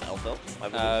versus Elfelt, I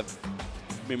believe.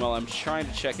 Meanwhile, I'm trying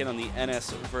to check in on the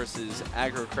NS versus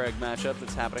Aggro Craig matchup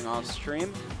that's happening off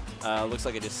stream. Looks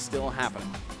like it is still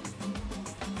happening.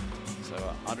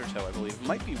 So Undertow, I believe,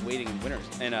 might be waiting in winners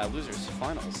and losers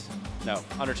finals. No,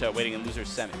 Undertow waiting in losers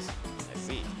semis. I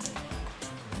see.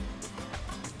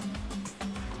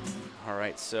 All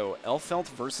right, so Elfelt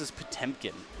versus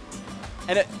Potemkin.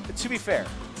 And to be fair,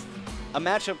 a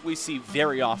matchup we see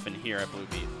very often here at Blue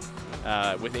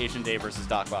Beat with Asian Dave versus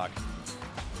Dogbok.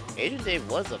 Asian Dave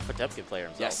was a Potemkin player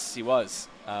himself. Yes, he was.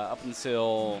 Up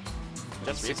until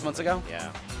just 6 months ago?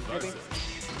 Yeah. Maybe.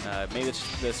 Made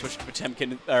the switch to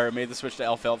Potemkin, or made the switch to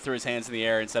Elfelt, threw his hands in the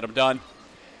air and said, I'm done.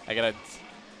 I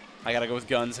gotta go with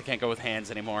guns. I can't go with hands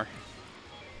anymore.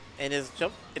 And his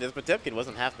Potemkin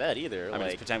wasn't half bad either. I mean,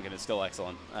 his Potemkin is still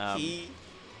excellent. He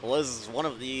was one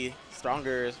of the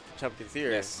stronger Potemkins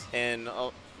here. Yes. And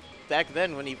back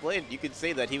then when he played, you could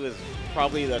say that he was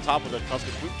probably the top of the custom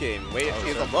food game.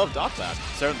 He's above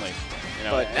Dogbok. Certainly. You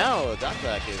know, but now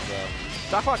Dogbok is...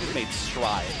 Dogbok has made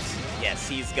strides. Yes,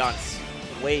 he's gotten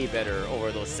way better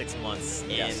over those 6 months.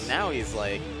 Yes. And now he's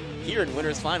like here in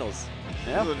winners finals.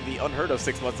 Yeah. This would be unheard of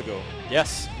 6 months ago.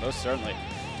 Yes, most certainly.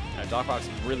 Dogbok's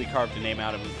really carved a name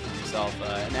out of himself.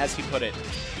 And as he put it,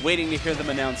 waiting to hear them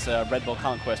announce Red Bull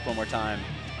Conquest one more time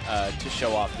to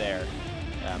show off there.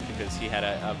 Because he had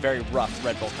a very rough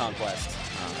Red Bull Conquest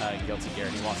in Guilty Gear,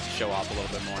 and he wants to show off a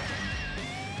little bit more.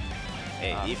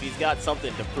 Hey, if he's got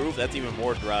something to prove, that's even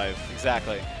more drive.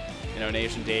 Exactly. You know,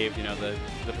 Asian Dave, you know, the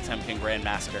Potemkin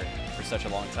Grandmaster for such a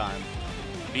long time.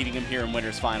 Beating him here in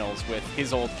winners finals with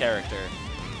his old character.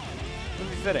 Would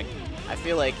be fitting. I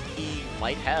feel like he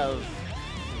might have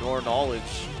more knowledge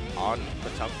on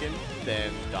Potemkin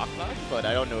than Dogbok, but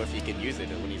I don't know if he can use it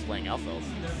when he's playing Elfelt.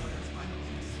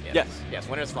 Yes. Yes,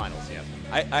 winners finals, yeah.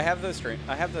 I have the stream.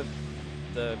 I have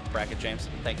the bracket, James.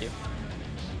 Thank you.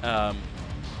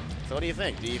 So what do you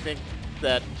think? Do you think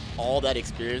that all that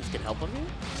experience can help him here?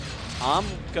 I'm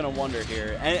going to wonder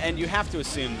here, and you have to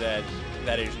assume that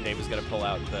Asian Dave is going to pull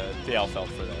out the Elfelt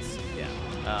for this. Yeah.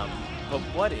 But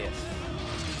what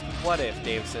if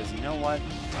Dave says, you know what?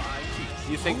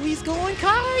 You think he's going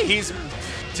Kai? He's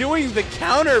doing the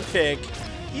counter pick.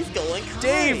 He's going Kai.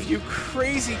 Dave, you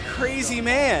crazy, crazy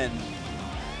man.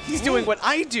 He's doing what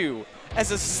I do as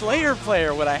a Slayer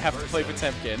player when I have to play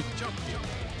Potemkin.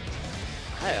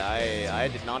 I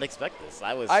did not expect this.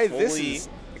 I was fully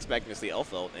expecting to see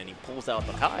Elfelt, and he pulls out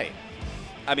the Kai.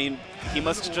 I mean, he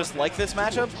must just like this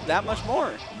matchup that much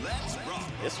more.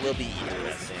 This will be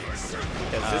interesting,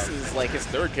 because this is like his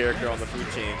third character on the food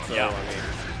chain, so yeah. I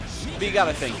mean... But you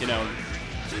gotta think, you know,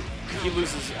 he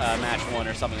loses match 1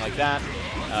 or something like that,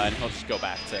 and he'll just go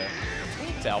back to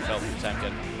Elfelt and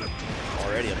Potemkin.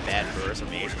 Already a bad burst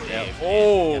from Asian Dave.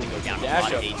 Oh,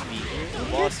 dash up.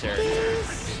 HP. Lost her.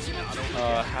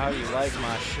 How do you like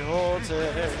my shoulders?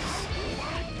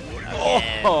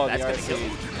 Oh, that's gonna kill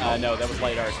him. No, that was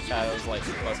light art. That was light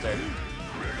buster.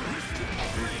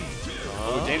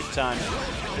 Oh, danger time.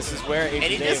 This is where Asian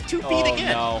And he Dave... just 2-beat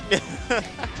again. No.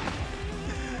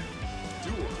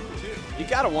 You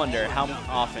gotta wonder how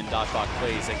often Dogbok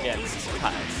plays against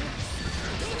Kai.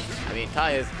 I mean,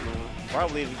 Kai is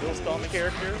probably the most common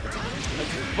character.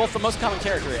 Both the most common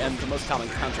character and the most common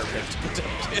counter pick to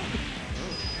Potemkin.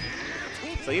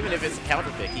 So even if it's a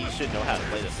counter pick, he should know how to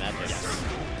play this matchup. Yes.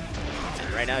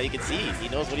 And right now you can see he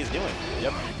knows what he's doing.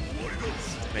 Yep.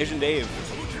 Asian Dave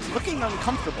looking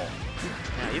uncomfortable.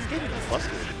 Yeah, he's getting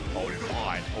flustered. Oh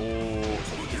my.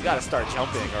 Oh, he's got to start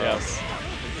jumping or else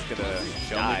he's gonna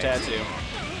show him the tattoo.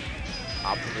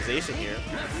 Optimization here.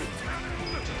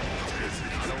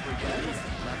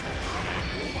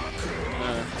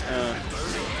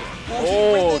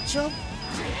 Oh, jump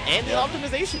and the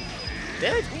optimization.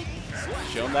 Dead.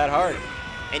 Show him that hard.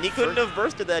 And he couldn't have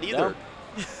bursted that either.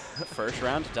 No. First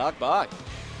round to Dogbok.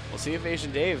 We'll see if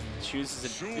Asian Dave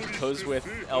goes with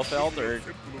Elfeld or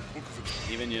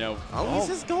even, you know, Oh, he's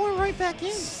just going right back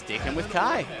in. sticking with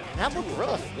Kai. That looked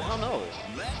rough. I don't know.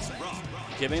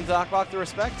 Giving DocBock the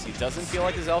respect. He doesn't feel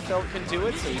like his Elfeld can do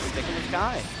it, so he's sticking with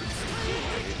Kai.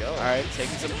 There you go. All right,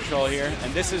 taking some control here.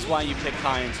 And this is why you pick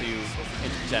Kai into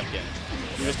Temkin.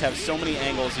 You just have so many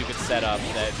angles you could set up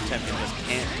that Temkin just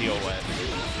can't deal with.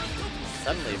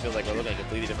 Suddenly it feels like we're looking at a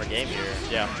completely different game here.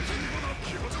 Yeah.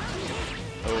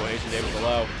 Oh, Asian Dave with the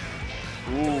low.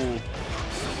 Ooh.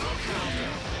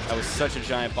 That was such a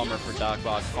giant bummer for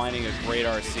DocBock, finding a great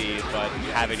RC, but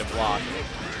having to block.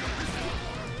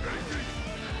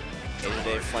 Asian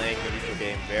Dave playing the neutral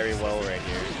game very well right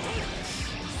here.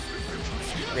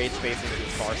 Great spacing with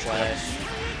his far slash.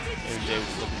 Asian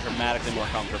Dave looking dramatically more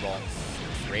comfortable.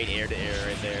 Great air-to-air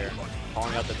right there.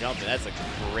 Calling out the jump, and that's a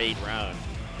great round.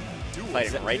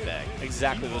 Fighting right back.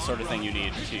 Exactly the sort of thing you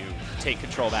need to take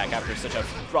control back after such a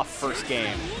rough first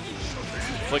game.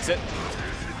 Flicks it.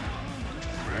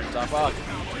 DocBock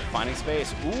finding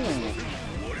space. Ooh.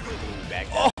 Back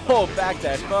dash. Oh,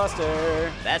 backdash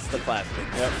buster. That's the classic.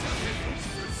 Yep.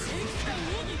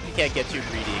 You can't get too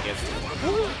greedy against him.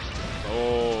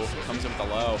 Oh, comes in with the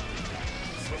low.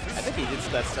 I think he did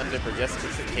that stun dipper just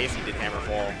in case he did hammer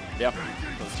fall. Yep.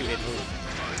 Those two-hit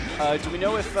moves. Do we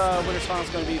know if Winners Final is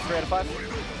going to be 3 out of 5?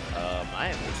 I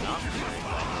am not sure.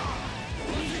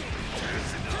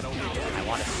 I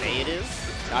want to say it is.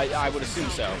 I would assume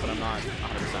so, but I'm not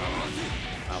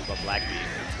 100%. But Black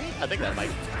Beat. I think that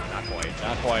might not quite.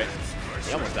 Not quite.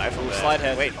 He almost died from that. Slide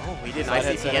head. Wait, oh, he did Slide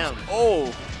nice head CPM. setups.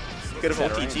 Oh! Could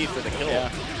have OTG'd for the kill. Yeah.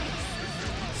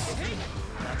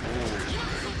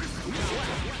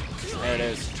 There it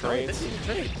is. Trades.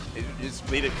 It just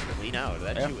played it clean out.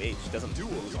 That Yeah. 2H doesn't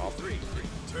lose off 3.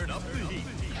 Turn up the heat.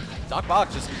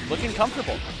 DocBock just looking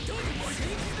comfortable.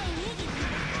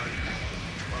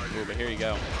 Ooh, but here you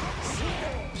go.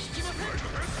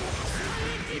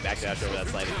 He backdashed over that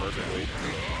sliding perfectly.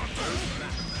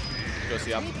 Goes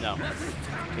the up. No.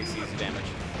 Takes easy damage.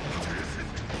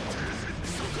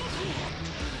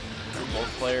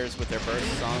 Both players with their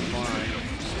bursts online.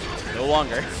 No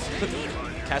longer.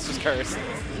 Caster's curse. Ooh,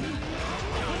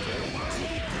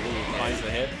 finds the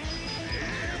hit.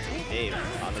 Dave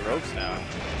on the ropes now.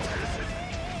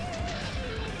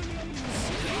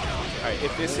 Alright,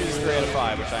 if this is 3 out of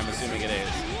 5, which I'm assuming it is,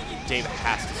 Dave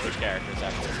has to switch characters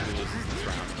after this if he loses this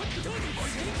round.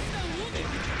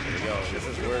 Here we go. This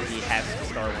is where he has to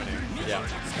start winning. Yeah.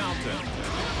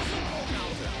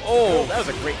 Oh, that was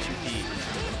a great 2P.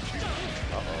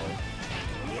 Uh-oh.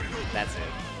 That's it.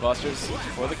 Busters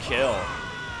for the kill.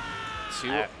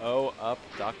 2-0 up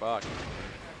DocBock.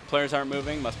 Players aren't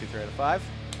moving, must be 3 out of 5.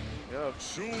 Yep.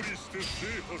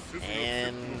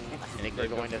 And I think they're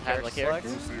going to have like character.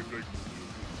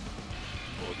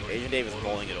 Asian Dave is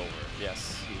bowling it over.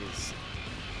 Yes,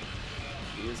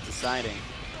 he is deciding.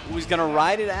 Ooh, he's gonna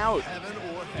ride it out.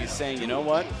 He's saying, you know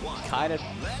what? Kai,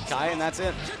 and that's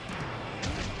it.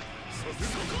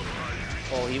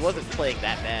 Well, he wasn't playing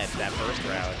that bad that first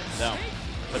round. No.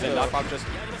 But then DocBock just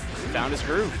found his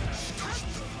groove.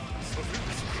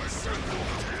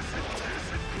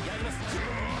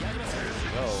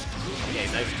 Oh, okay,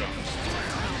 nice jump.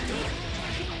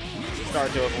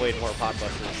 Start to avoid more pot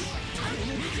busters.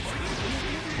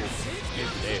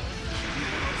 Asian Dave.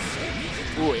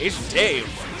 Ooh, Asian Dave.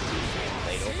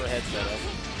 Late overhead setup.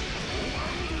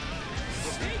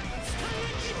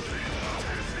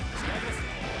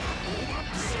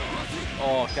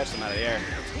 Oh, catch him out of the air.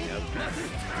 Yep.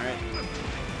 All right.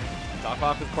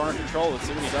 DocBock with corner control. Let's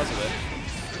see what he does with it.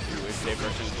 Ooh, Asian Dave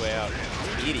rushing his way out.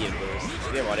 Medium boost.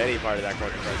 He didn't want any part of that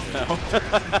corner compression. No.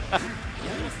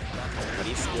 But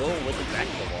he's still with the back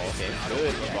of the wall. Okay,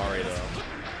 good Mabari though.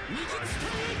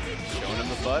 Showing him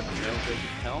the butt. No good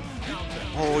help.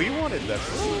 Oh, he wanted that.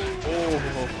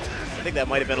 Oh, I think that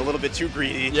might have been a little bit too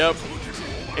greedy. Yep.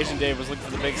 Asian Dave was looking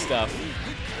for the big stuff.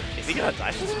 Is he gonna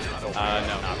die? No.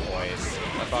 Not quite.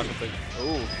 DocBock with the.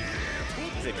 Ooh.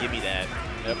 He said, "Give me that."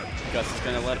 Yep. Gus is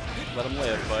gonna let him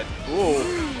live, but. Ooh.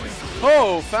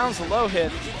 Oh, founds the low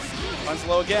hit. Finds the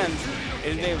low again.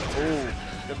 Asian Dave. Ooh.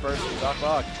 Good burst from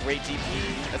DocBock. Great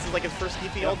GP. This is like his first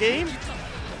GP all game.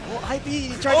 Well, IB,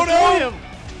 he tried Oh, to no! throw him.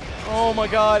 Oh my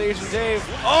God, Asian Dave.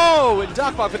 Oh, and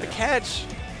DocBock with the catch.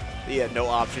 He had no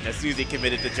option. As soon as he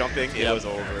committed to jumping, it Yep. was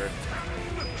over.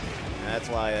 And that's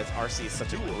why RC is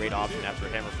such a great option after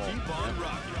Hammerfall.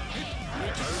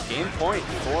 Game point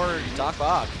for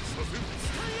DocBock.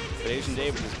 But Asian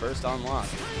Dave with his burst on lock.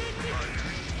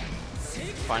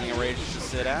 Finding a range to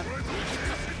sit at.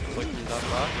 Click from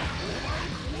DocBock.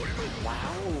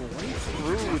 Wow, right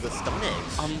through the stomach.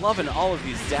 I'm loving all of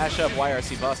these dash up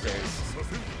YRC busters.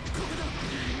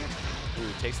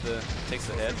 Ooh, takes the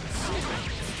hit.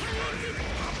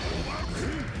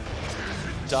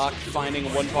 Doc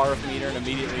finding one bar of meter and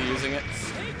immediately using it.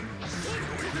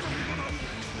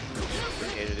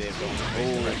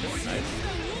 Oh, nice.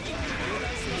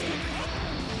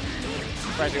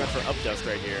 Trying to go for up dust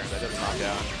right here. That doesn't knock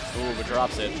down. Ooh, but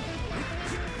drops it.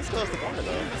 Still has the corner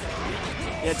though.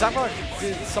 Yeah, Doc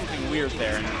did something weird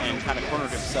there and kind of cornered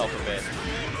himself a bit.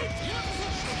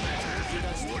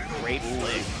 Great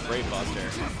fling. Great buster.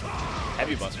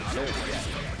 Heavy buster too. Yeah.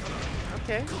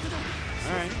 Okay.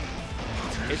 All right.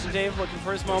 Asian Dave looking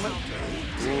for his moment.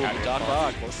 Ooh, Doc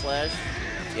Bog. Close slash.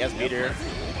 He has meter.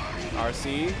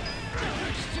 RC.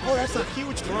 Oh, that's a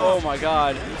huge drop. Oh my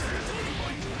god.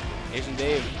 Asian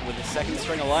Dave with the second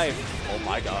string of life. Oh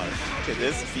my gosh. Could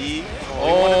this be?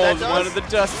 Wanted the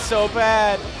dust so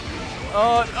bad.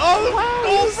 Oh,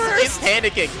 He's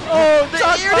panicking. Oh, The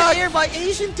ear-to-ear by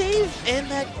Asian Dave. And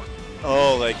that.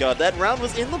 Oh my god, that round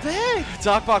was in the bag.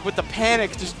 Doc Bog with the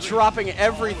panic, just dropping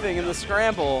everything in the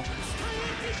scramble.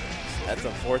 That's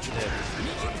unfortunate.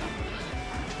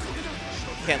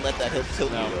 Can't let that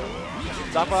tilt No. you though.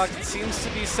 Doc Bog seems to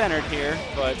be centered here,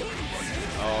 but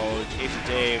oh, Asian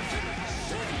Dave.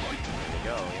 There we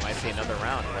go. You might see another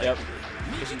round, right? Yep.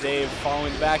 Asian Dave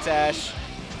following the backdash.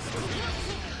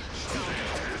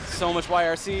 So much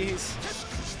YRCs.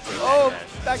 Oh,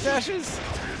 backdashes.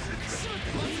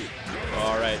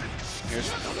 All right. Here's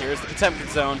the Potemkin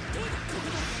zone.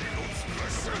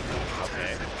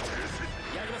 Okay.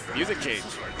 Music change.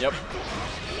 Yep.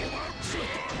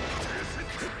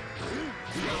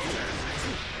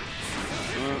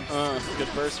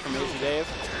 Good burst from Asian Dave.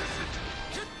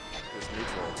 This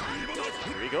neutral.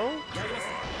 Here we go. Okay.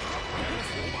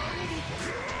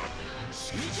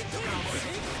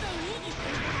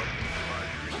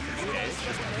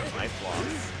 Nice block.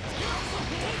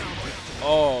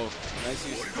 Oh, nice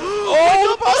use.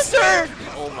 Oh, the buster!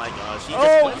 Oh my gosh. He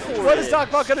just went for what it. is Doc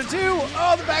Bog gonna do?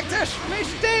 Oh, the backdash from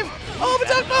Asian Dave. Oh, but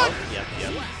Doc Bog.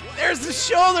 Yep. There's the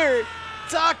shoulder.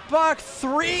 Doc Bog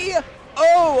 3-0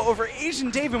 over Asian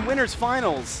Dave in winners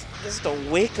finals. Just a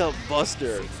wake-up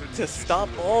buster to stop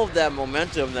all of that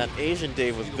momentum that Asian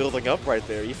Dave was building up right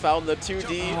there. He found the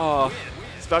 2D. Oh,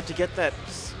 He's about to get that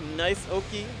nice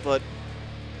Oki, but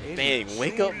bang,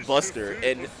 wake-up buster,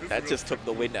 and that just took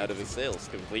the wind out of his sails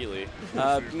completely.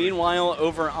 meanwhile,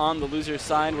 over on the loser's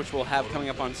side, which we'll have coming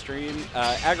up on stream,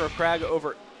 Aggro Crag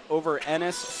over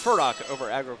Ennis, Furrock over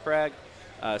Aggro Crag.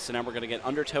 So now we're going to get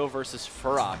Undertow versus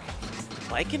Furrock.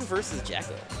 Lycan versus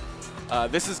Jacko.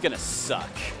 This is going to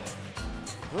suck.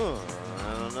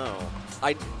 I don't know.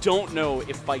 I don't know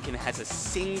if Viking has a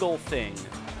single thing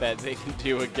that they can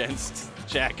do against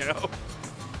Jacko.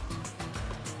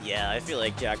 Yeah, I feel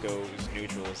like Jacko's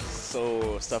neutral is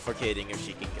so suffocating if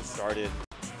she can get started.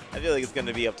 I feel like it's going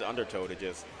to be up to Undertow to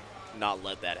just not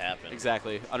let that happen.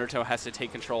 Exactly. Undertow has to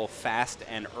take control fast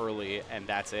and early, and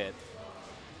that's it.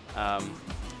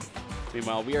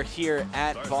 Meanwhile, we are here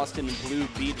at Boston Blue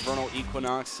Beat Vernal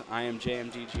Equinox. I am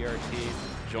GGXrd,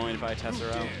 joined by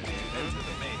Tessero.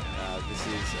 This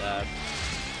is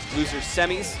losers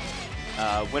semis.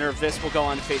 Winner of this will go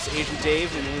on to face Asian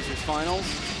Dave in the losers finals.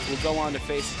 We'll go on to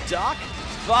face Doc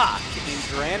Bog in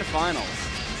grand finals.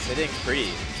 Sitting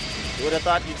pretty. Who would have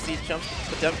thought you'd see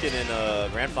Potemkin in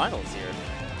grand finals here?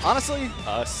 Honestly,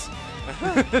 us.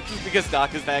 Because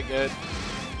Doc is that good.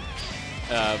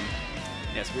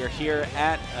 Yes, we are here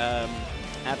at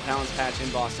Balance Patch in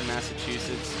Boston,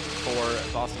 Massachusetts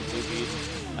for Boston Blue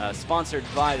Beat, sponsored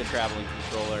by the Traveling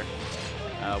Controller.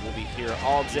 We'll be here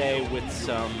all day with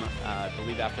some, I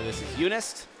believe after this is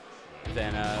Unist,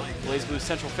 then Blaze Blue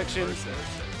Central Fiction,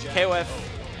 KOF,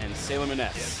 and Sailor Moon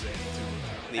S.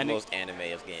 The most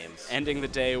anime of games. Ending the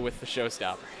day with the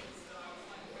showstopper.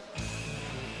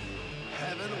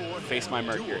 Face My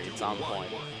Mercury, it's on point.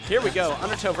 Here we go,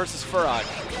 Undertow versus Furrock.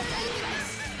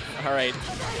 All right,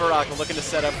 Furrock looking to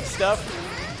set up stuff.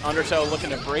 Undertow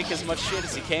looking to break as much shit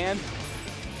as he can.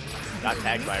 Got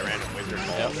tagged by a random wizard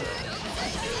ball. Yep.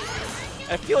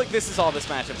 I feel like this is all this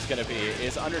matchup is going to be,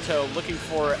 is Undertow looking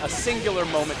for a singular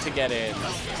moment to get in,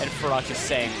 and Furrock just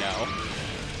saying no.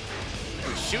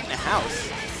 He's shooting a house.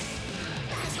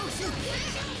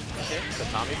 Okay, so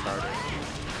Tommy starter.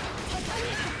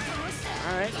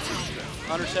 All right,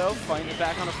 Undertow fighting it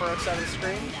back on the Furrock side of the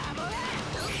screen.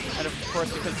 And of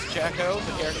course, because it's Jacko,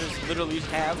 the characters literally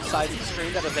have sides of the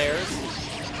screen that are theirs.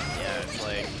 Yeah, it's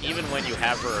like, even when you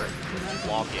have her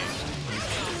walking, you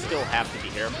still have to be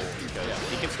careful because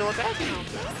he can still attack you.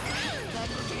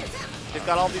 He's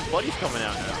got all these buddies coming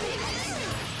out now.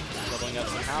 leveling up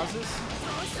some houses.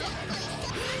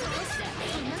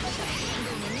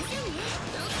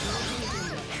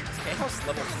 K-House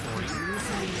level 3.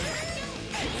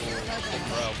 Big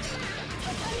throw.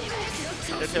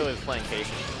 Undertow is playing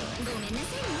patient.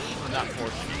 Not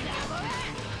fortunate.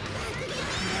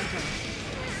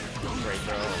 Great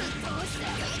throw.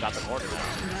 Got the mortar now.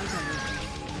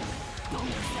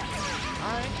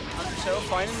 Alright, Undertow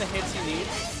finding the hits he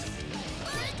needs.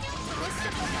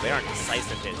 They aren't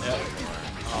decisive hits.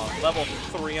 Level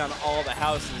 3 on all the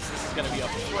houses. This is going to be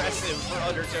oppressive for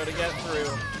Undertow to get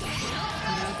through.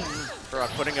 For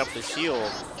putting up the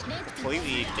shield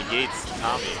completely negates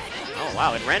Tommy. Oh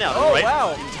wow, it ran out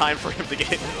in time for him to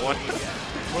get one.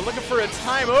 We're looking for a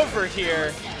time over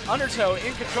here. Undertow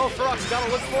in control. Furrock's got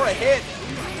to look for a hit.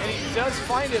 And he does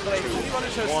find it, but I believe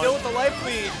Undertow still with the life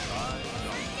lead.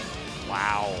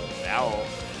 Wow. Ow.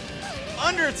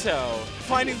 Undertow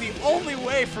finding the only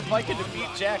way for Micah to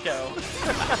beat Jacko.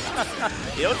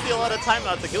 You don't see a lot of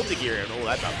timeouts to Guilty Gear. Oh,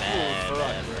 that's a bad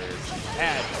word.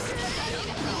 Bad word.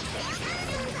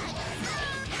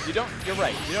 You're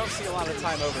right. You don't see a lot of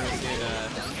time overs in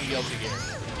Guilty Gear.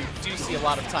 You do see a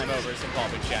lot of time overs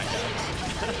involving Jacko.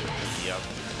 Yep.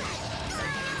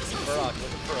 Furrock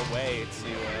looking for a way to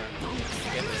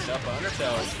get this up.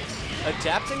 Undertow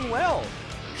adapting well.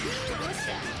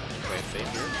 Play it safe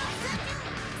here.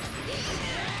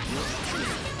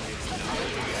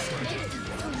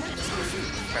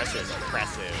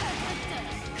 Impressive.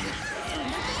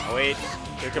 Oh wait,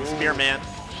 here comes Spearman.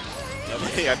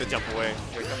 He had to jump away.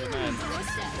 Here comes the man. Alright,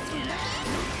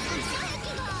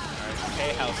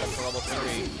 K-House up to level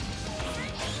 3.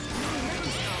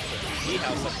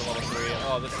 E-House up to level 3.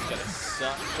 Oh, this is gonna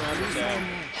suck for Undertow.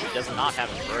 He does not have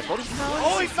his burst.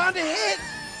 Oh, he found a hit!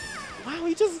 Wow,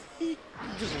 he just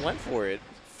went for it.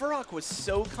 Furrock was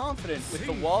so confident with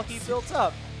the wall he built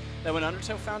up that when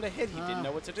Undertow found a hit, he didn't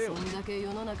know what to do.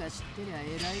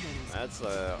 That's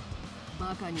a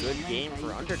good game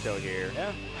for Undertow here.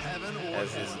 Yeah.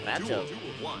 As his matchup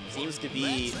seems to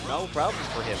be no problem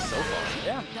for him so far.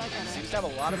 Yeah. Seems to have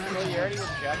a lot of familiarity with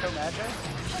the Jacko matchup.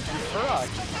 And Furrock,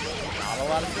 not a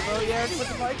lot of familiarity with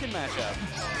the Viking matchup.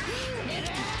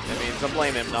 That means to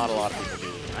blame him, not a lot of people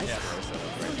do. Nice. Yeah.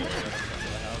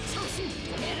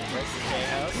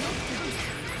 K-House.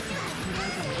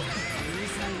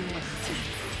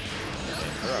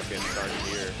 Furrock getting started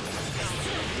here.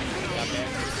 Got man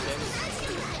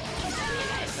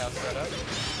house set up.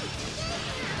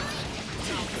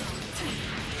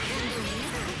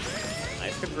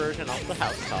 Nice conversion off the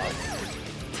house top.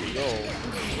 Here we go.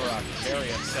 Furrock very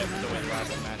upset with the way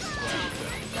last match went.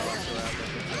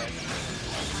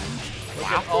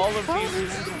 Look at all of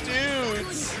these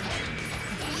dudes.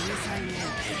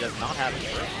 He does not have it.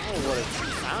 Oh, what a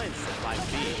silence at 5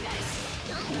 feet.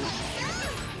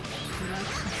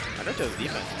 Undertow's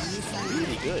defense is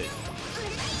really good.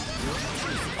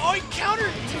 Oh, he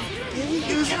countered!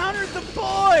 He countered the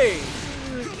boy!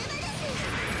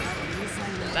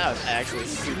 That was actually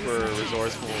super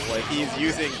resourceful. Like, he's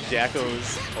using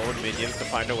Jacko's own minions to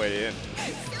find a way in.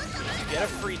 Get a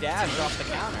free dash off the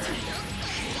counter.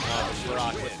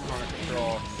 Furrock with corner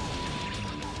control.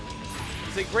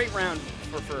 It's a great round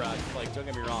for Furrock, like, don't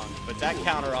get me wrong, but that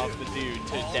counter off the dude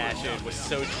to dash in was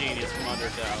so genius from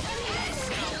Undertow.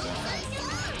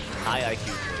 High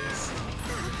IQ plays.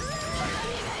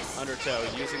 Undertow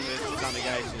using the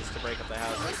Kamigaishis to break up the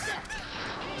houses.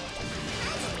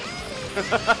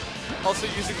 Also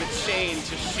using the chain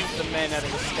to shoot the men out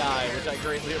of the sky, which I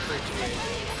greatly appreciate.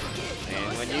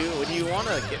 And when you want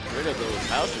to get rid of those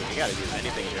houses, you got to use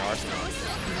anything in your arsenal.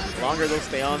 The longer those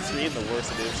stay on screen, the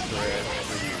worse it is for you.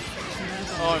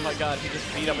 Oh my god, he just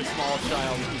beat up a small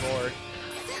child with the board.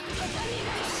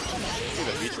 See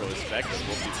the mutual respect of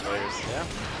both these players. Yeah.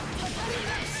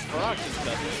 Furrock just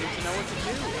doesn't seem to know what to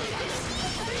do.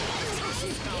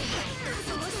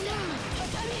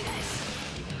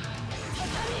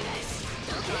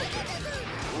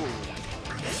 Ooh.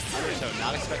 Undertow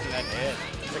not expecting that to hit.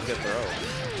 That's a good throw.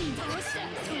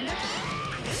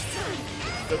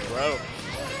 Good throw.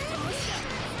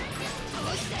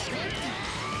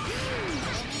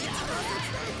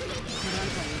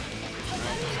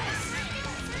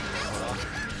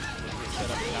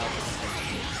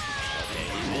 Okay,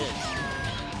 he's in.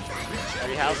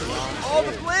 3 houses on. Oh,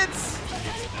 the blitz!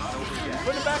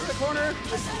 Put it back in the corner.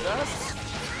 This is best.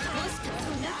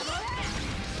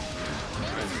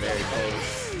 That's very close.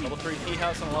 Level 3 P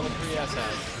house and level 3 S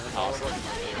house. Awesome.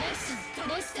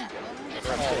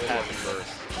 Still has it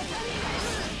first.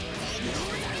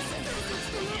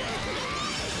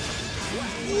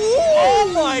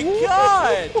 Oh my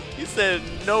god! He said,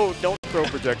 no, don't throw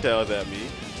projectiles at me.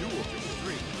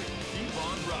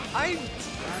 I'm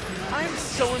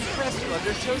so impressed with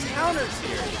Undertow's counters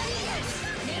here.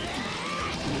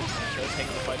 Undertow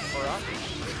taking the fight for up.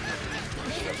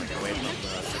 Jumping away from the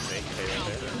 6-8 right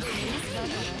there.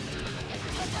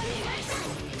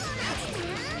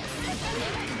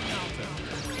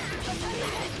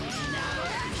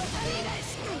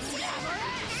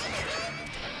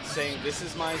 Saying, this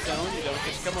is my zone, you don't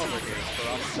get to come over here. It's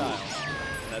Farrak's style.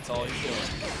 And that's all he's doing.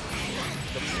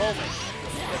 The moment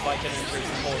if I can increase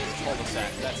the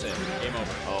cul-de-sac, that's it. Game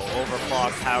over. Oh,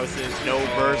 overclocked houses, no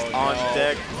burst on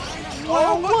deck.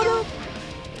 Oh, what a...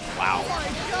 Wow. Oh my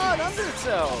god,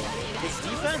 Undertow! His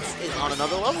defense is on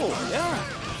another level. Yeah.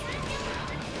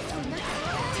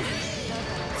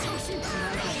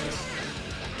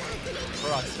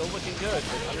 Farrak still looking good,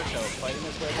 but Undertow fighting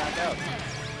his way back up.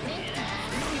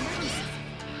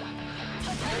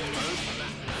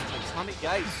 Tommy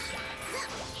Geis.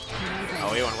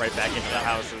 Oh, he went right back into the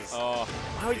houses. Oh,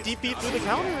 how he DP'd through the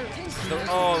counter. The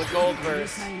gold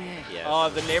burst. Yes. Oh,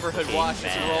 the neighborhood watch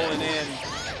is rolling in.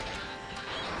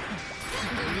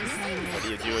 What do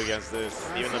you do against this?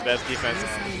 Even the best defense is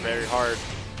very hard.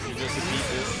 You just defeat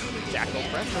this jackal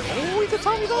pressure. Oh, he's a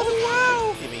Tommy Dolphin.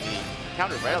 Wow! I mean, he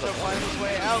countered right out of the find his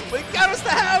way out, but he counters the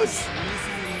house!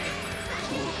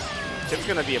 Chip's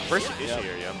gonna be a first issue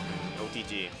here, yep.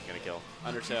 OTG, gonna kill.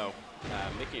 Undertow,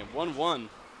 making it 1-1.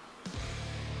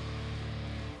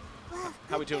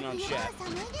 How we doing on chat?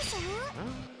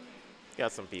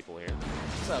 Got some people here.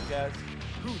 What's up, guys?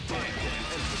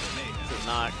 This is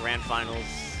not grand finals.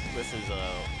 This is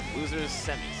losers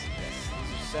semis. Yes,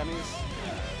 losers semis.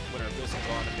 Winner of this will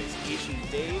go on to face Asian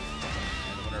Dave,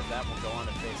 and the winner of that will go on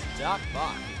to face Doc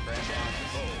Bach in grand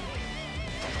finals.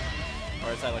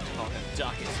 Or as I like to call him,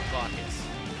 Docus Bacchus.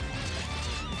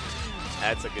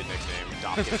 That's a good nickname,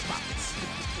 Docus Bacchus.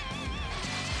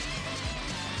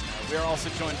 We are also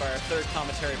joined by our third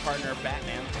commentary partner,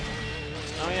 Batman.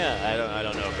 Oh yeah, I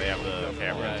don't know if they have the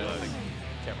camera. I don't think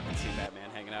camera can see Batman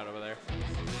hanging out over there.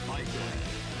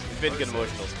 It's been good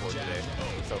emotional support today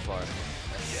so far.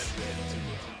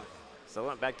 So I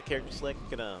went back to character select,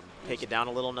 gonna take it down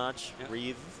a little notch,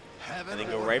 breathe, and then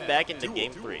go right back into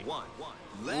game 3.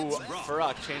 Ooh,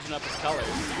 Farrak changing up his colors.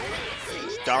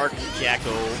 Dark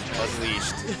Jacko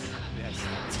unleashed. Yes,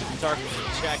 Dark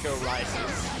Jacko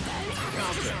rises.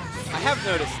 I have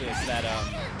noticed this, that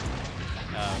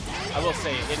I will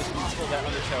say it is possible that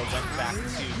Undertow went back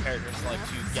to character select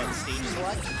to get stage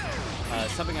select.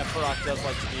 Something that Farrak does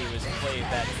like to do is play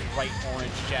that bright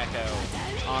orange Jacko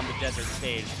on the desert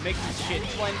stage. Make this shit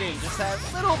blend in just that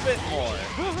little bit more.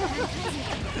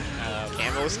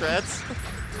 Camo strats?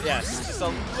 Yes, just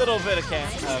a little bit of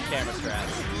camera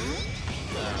strats.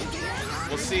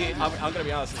 We'll see. I'm going to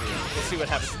be honest with you. We'll see what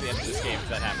happens at the end of this game if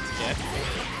that happens again.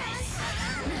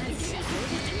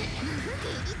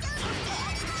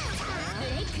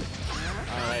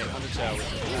 All right, Undertow with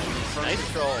firm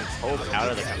control. Hold out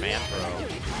of the command throw.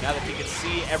 Now that he can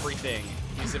see everything,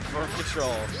 he's in firm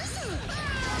control.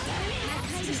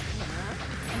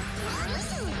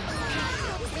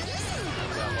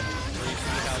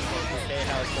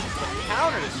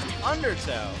 Counters from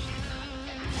Undertow.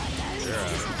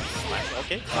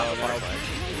 Okay. Oh no.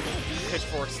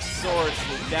 Pitchforks, swords,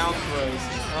 with down throws.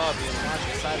 Oh, being launched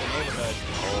inside the neighborhood.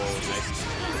 Oh, nice.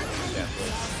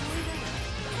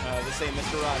 This ain't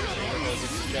Mr. Rogers' neighborhood.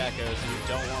 This is Jacko's. You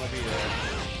don't want to be there.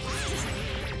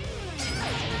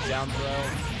 Down throw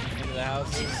into the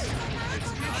houses.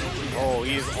 Oh,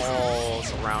 he's all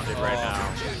surrounded right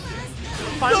now.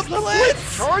 The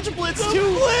blitz! Charge blitz The too!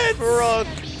 blitz!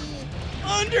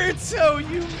 Undertow,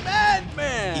 you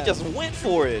madman! He just went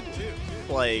for it.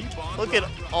 Like, look at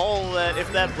all that.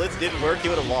 If that blitz didn't work, he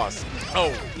would have lost.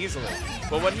 Oh, easily.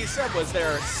 But what he said was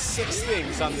there are 6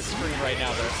 things on the screen right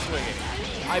now that are swinging.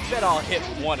 I bet I'll hit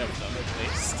one of them at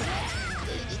least.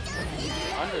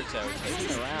 Undertow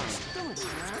taking around.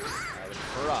 With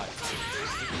Farrak.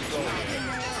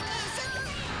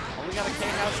 Only got a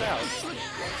K-House out.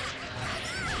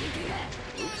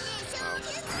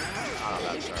 Oh,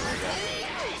 that's sorry,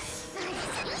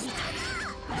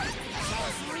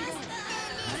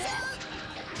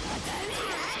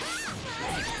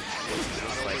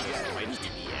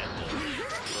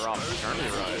 We're off the tourney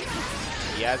run.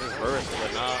 He has his burst,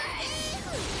 but not.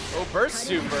 Oh, burst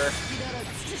super.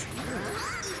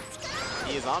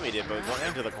 He is on me, did, but went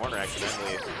into the corner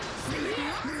accidentally.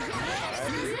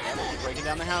 Right, breaking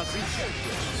down the house.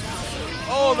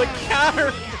 Oh, the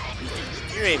counter!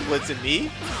 You ain't blitzing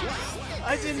me.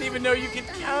 I didn't even know you could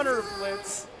counter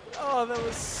blitz. Oh, that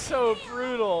was so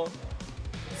brutal.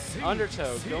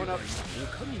 Undertow going up,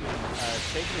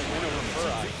 taking the win over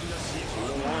Farrak.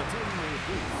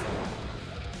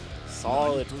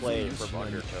 solid play from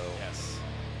Undertow. Yes.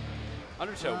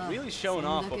 Undertow really showing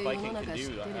off what Viking can do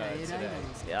today.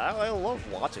 Yeah, I love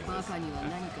watching this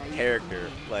character,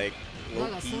 like,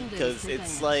 low-key, because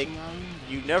it's like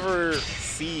you never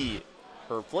see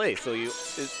her play, so it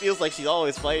feels like she's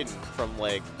always fighting from,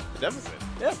 like, the deficit.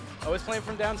 Yeah, always playing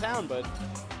from downtown, but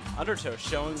Undertow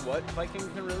showing what Viking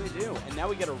can really do. And now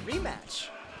we get a rematch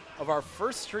of our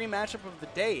first stream matchup of the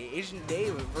day, Asian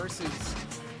Dave versus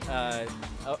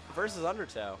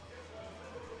Undertow.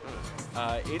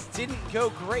 It didn't go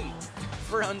great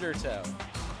for Undertow.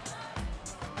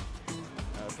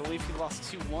 I believe he lost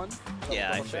 2-1.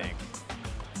 Yeah, I think.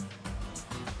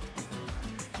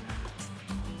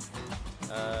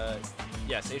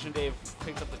 Yes, Asian Dave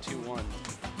picks up the 2-1.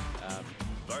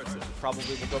 Probably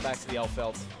will go back to the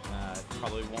Elfeld.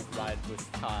 Probably won't ride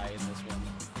with Kai in this one.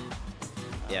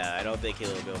 Yeah, I don't think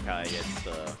he'll go Kai against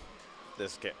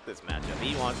this matchup.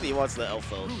 He wants the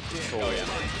Elfeld. Oh yeah.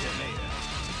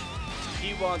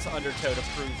 He wants Undertow to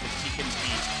prove that he can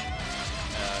beat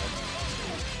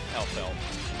Elfeld.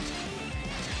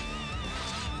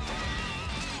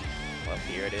 Well,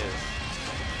 here it is.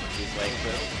 He's like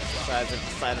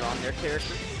decided on their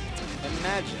characters.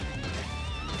 Imagine.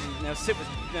 Now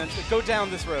go down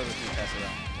this road with me, Tessera.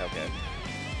 Okay.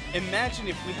 Imagine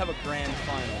if we have a grand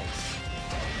finals,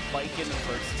 Viking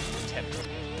versus Temple.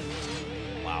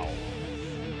 Wow.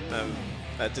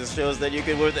 That just shows that you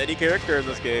can win with any character in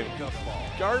this game.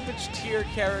 Garbage tier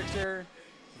character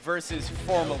versus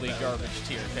formerly garbage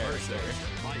tier character.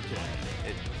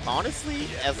 Honestly,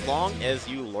 as long as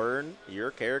you learn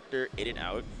your character in and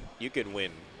out, you can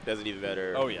win. Doesn't even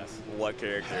matter what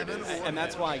character it is. And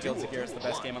that's why Guilty Gear is the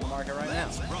best game on the market right now.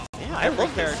 Yeah, I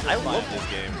love this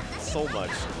game so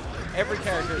much. Every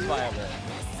character is viable,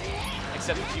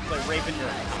 except if you play Raven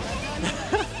Europe.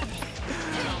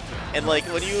 And like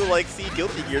when you see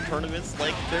Guilty Gear tournaments,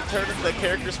 like the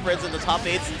character spreads in the top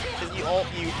 8s, and you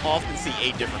often see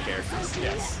 8 different characters.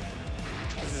 Yes.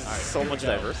 So much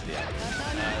diversity.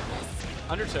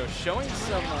 Undertow showing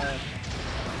some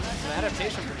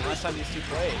adaptation from the last time these two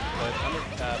played, but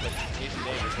Asian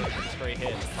Dave is a straight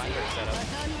hit. Fine break setup.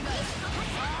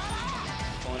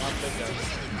 Pulling off big guns.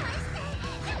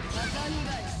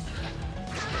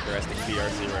 Interesting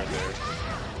BRC right there.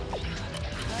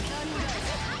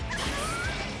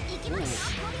 Ooh.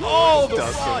 Oh, the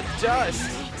raw dust!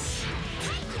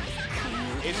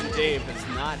 Asian Dave is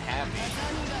not happy.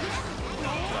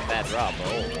 Not a bad drop. Oh,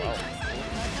 wow.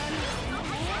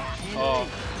 Oh,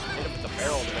 hit him with the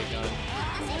barrel of the big gun.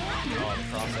 Oh, the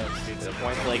process. It's a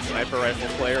point-blank sniper rifle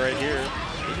player right here.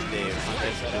 Asian Dave,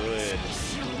 that's good.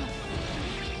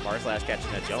 Bar slash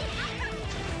catching that jump.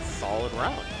 Solid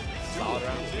round. Solid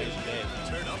round to Asian Dave.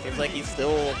 Seems like he's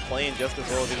still playing just as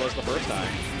well as he was the first time.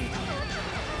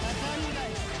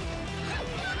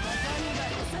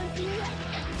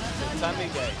 Time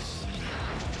big guys.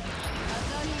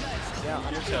 Yeah,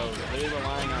 Undertow really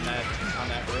relying on that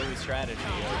early strategy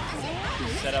of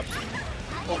set up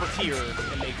over tier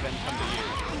and make them come to you.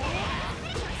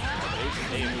 Asian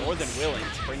Dave more than willing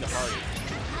to bring the party.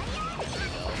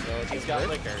 So if he's got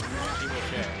liquor, he will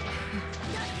share.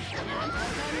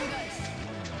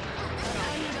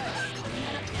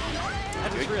 I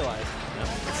just realized,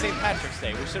 it's St. Patrick's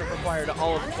Day. We should have required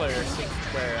all of the players to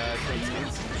wear green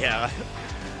skins. Yeah.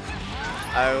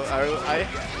 I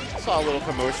saw a little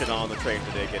commotion on the train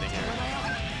today getting here.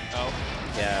 Oh?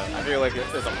 Yeah, I feel like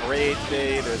there's a parade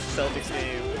day, there's a Celtics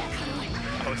game.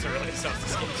 Oh, it's a really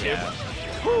Celtics game too. Yeah.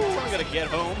 Woo, I'm gonna get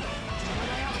home.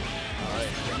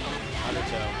 Alright.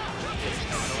 Undertow.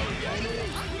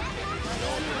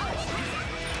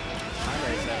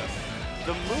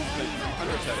 The movement from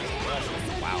Undertow is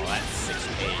impressive. Wow, that's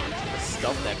 6-8.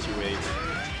 Stuff that 2-8.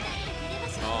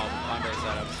 Oh, primary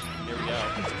setups. Here we go.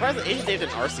 I'm surprised that Asian Dave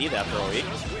didn't RC that early.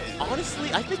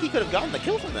 Honestly, I think he could have gotten the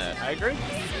kill from that. I agree.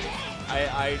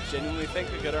 I genuinely think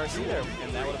a good RC there,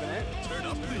 and that would have been it.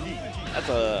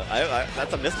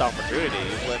 That's a missed opportunity.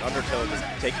 He's let Undertow just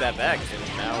take that back,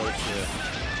 and now it's an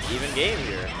even game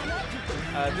here.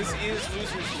 This is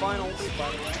Losers Finals, by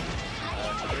the way.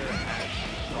 Here at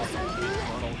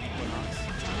Arnold Equinox.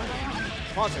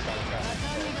 Sponsored by the track.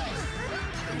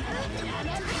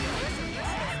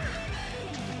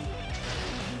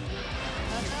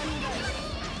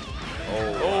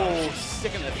 Oh,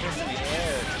 sticking the fist in the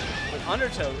air. With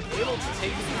Undertow able to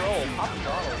take control, popping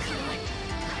bottles.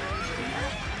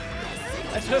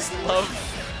 I just love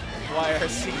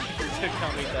YRC to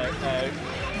Kami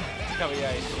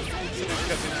Ice. Simply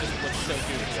because it just looks so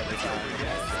goofy every time.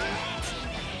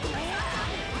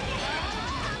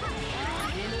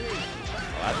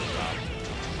 Oh, that's a drop.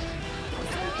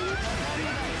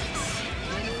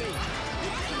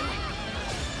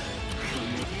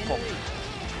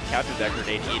 counters that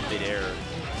grenade in midair.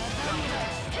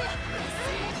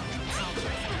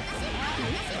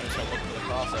 Undertow looking for the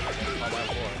crossover. Call that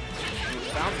for.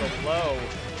 Found the low.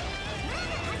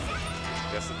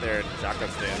 Just sit there and shotgun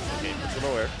stance. Okay, puts it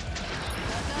away.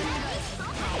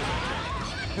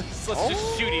 So let's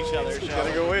just shoot each other. He's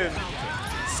gonna go in.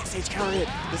 6H counter hit.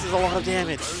 This is a lot of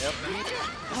damage. Yep.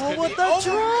 Oh, what the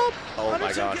drop! Oh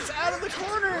my gosh. Gets out of the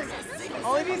corner.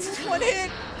 All he needs is one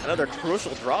hit. Another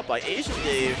crucial drop by Asian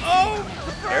Dave. Oh,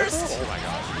 the burst. Oh my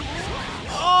gosh.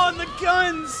 Oh, and the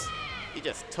guns. He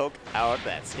just took out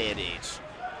that stand H.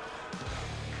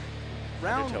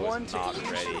 Round Undertow one is to not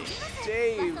each ready.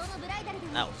 Dave.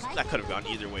 That could have gone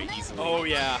either way easily. Oh,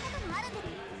 yeah.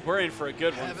 We're in for a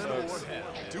good one, Heaven folks. or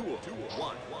hell. Duel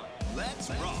 1. Let's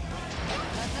rock.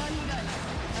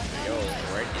 Yo,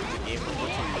 right into game number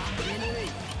 2.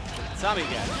 Tommy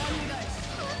guy.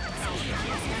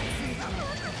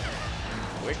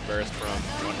 Quick burst from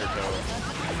Undertow.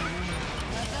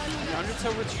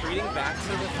 Undertow retreating back to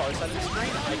the far side of the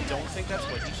screen. I don't think that's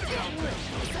what he should be doing.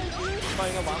 He's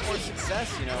finding a lot more success,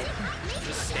 you know,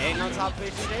 just staying on top of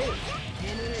Asian Dave.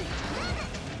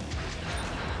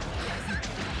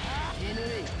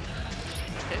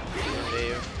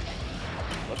 Dave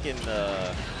looking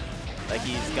like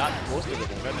he's gotten close to the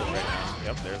momentum right now.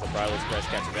 Yep, there's a Barlowe Express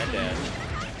catching that dash.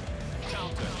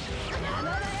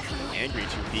 Angry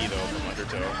 2P though from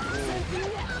Undertow.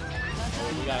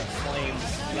 We got flames,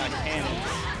 we got cannons.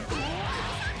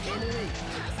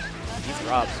 These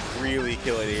drops really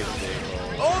killing Asian Dave.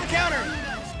 Oh, the counter!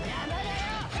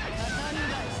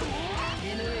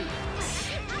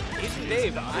 Asian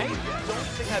Dave, I don't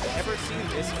think I've ever seen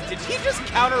this. Did he just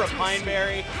counter a Pine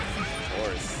Berry? Of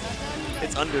course.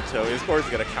 It's Undertow. Of course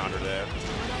he's gonna counter that.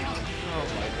 Oh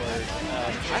my word.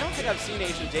 I don't think I've seen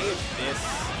Asian Dave this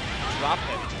drop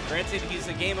heavy. Granted, he's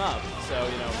a game up, so,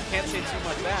 you know, can't say too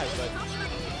much bad, but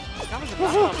that was a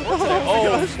knock on board today.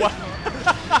 Oh,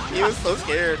 what? He was so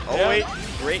scared. Oh, Yeah. wait.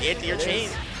 Great anti-air chain.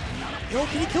 Yo,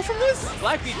 can he kill from this?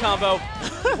 Black beat combo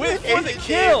with for the Asian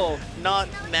kill. Dave not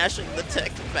mashing the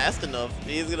tech fast enough.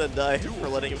 He's gonna die for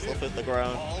letting himself hit the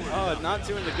ground. Oh, not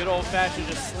doing the good old-fashioned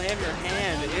just slam your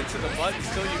hand into the button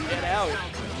till you get out.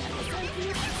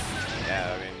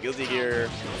 Yeah, I mean, Guilty Gear.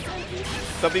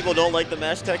 Some people don't like the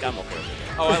mash tech. I'm okay with it.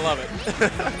 Oh, I love it.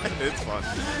 It's fun.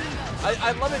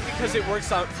 I love it because it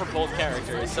works out for both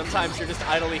characters. Sometimes you're just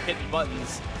idly hitting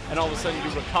buttons, and all of a sudden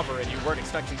you recover, and you weren't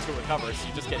expecting to recover, so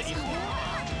you just get eaten.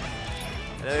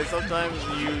 And then sometimes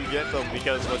you get them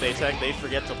because when they tech, they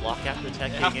forget to block after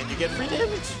teching, and you get free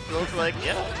damage. So it's like,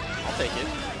 yeah, I'll take it.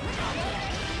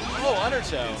 Oh,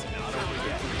 Undertow.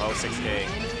 Oh, 6K.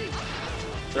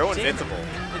 They're invincible.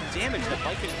 The damage that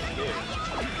Viking can do. Oh,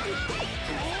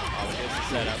 here's the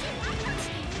setup.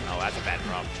 Oh, that's a bad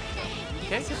drop.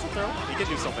 Okay, gets a throw. He can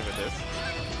do something with this.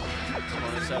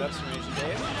 Corner setups from Asian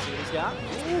Dave. Let's see what he's got.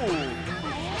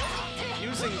 Ooh.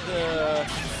 Using the...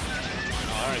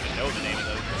 Oh, I don't even know the name of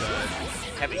the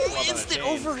heavy club on a Instant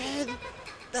chain. overhead.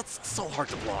 That's so hard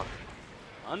to block.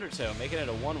 Undertow making it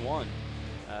a 1-1.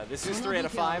 This is 3 out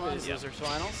of 5 as losers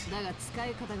finals.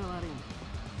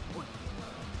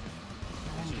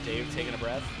 Dave taking a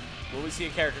breath. Will we see a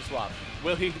character swap?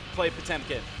 Will he play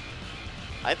Potemkin?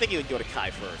 I think he would go to Kai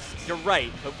first. You're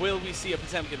right, but will we see a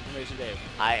Potemkin from Asian Dave?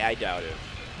 I doubt it.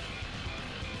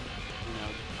 You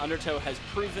know, Undertow has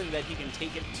proven that he can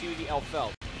take it to the Elf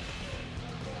Felt.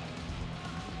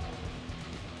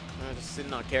 Just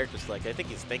sitting on character select. I think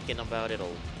he's thinking about it a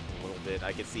little bit.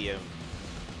 I can see him.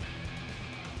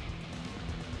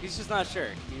 He's just not sure.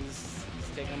 He's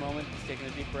taking a moment. He's taking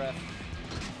a deep breath.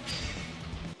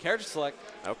 Character select.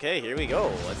 Okay, here we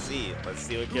go. Let's see. Let's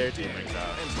see what character he brings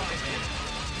out.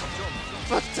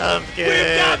 Potemkin!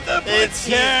 We've got the It's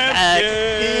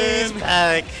Potemkin! He's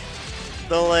back!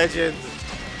 The legend.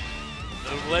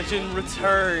 The legend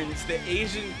returns. The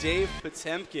Asian Dave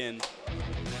Potemkin.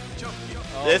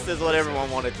 Oh, This is what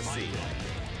everyone wanted to see.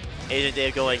 Asian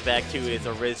Dave going back to his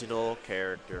original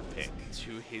character pick.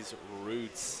 to his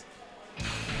roots.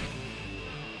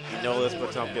 You know this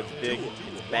Potemkin's big,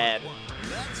 it's bad.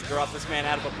 Let's drop this man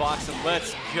out of a box and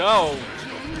let's go.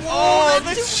 Oh,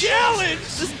 the challenge!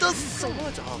 This does so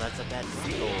much. Oh, that's a bad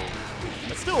steal.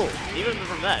 But still, even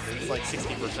from that, it's like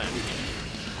 60%.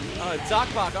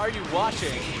 Docbach, are you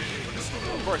watching?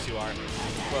 Well, of course you are.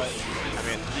 But I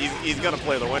mean, he's gonna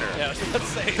play the winner. yeah, I was about to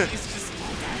say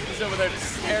he's over there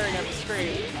just staring at the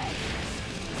screen.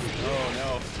 Oh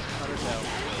no, Undertow.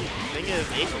 Thing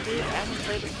is, Asian Dave hasn't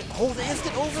played this. Oh, the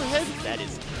instant overhead. That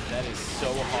is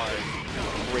so hard.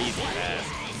 crazy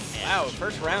fast. Wow,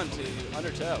 first round to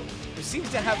Undertow, who seems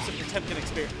to have some Potemkin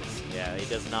experience. Yeah, he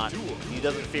does not. He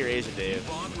doesn't fear Asian Dave.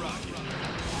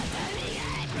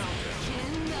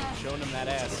 Showing him that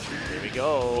ass. Here we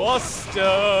go.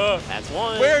 Buster! That's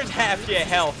one. Where'd half your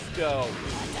health go?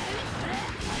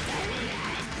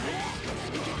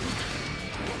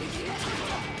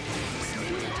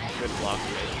 Good block.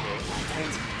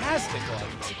 Fantastic block.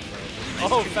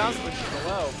 Oh, bounce switch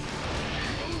below.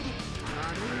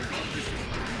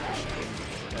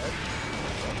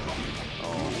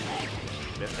 Oh,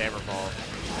 missed hammer fall.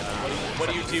 What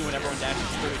do you do when everyone dashes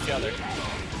through each other?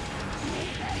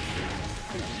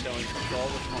 Showing control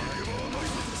with corner.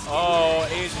 Oh,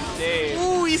 Asian Dave.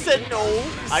 Ooh, he said no.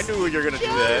 I knew you were gonna do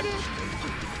that.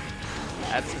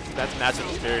 That's matchup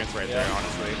experience right there,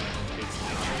 honestly.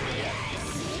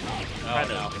 Trying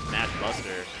to match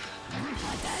Buster.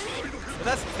 But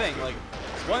that's the thing, like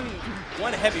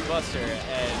one heavy Buster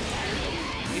and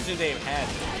Asian Dave had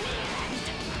it.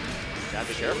 Gotta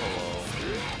be careful.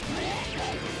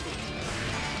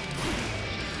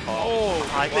 Oh,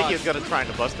 I think he was gonna try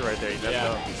to Buster right there. He messed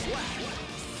up.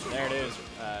 There it is.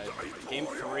 Game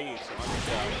 3. So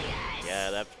yeah,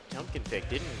 that pumpkin pick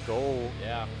didn't go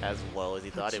as well as he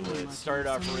thought it would. Started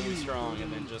off really strong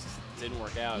and then just didn't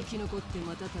work out.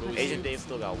 Asian Dave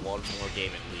still got one more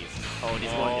game at least. Oh, and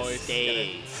he's going to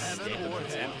stay.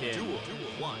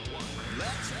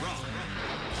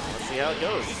 Let's see how it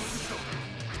goes.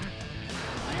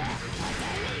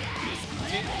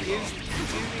 Do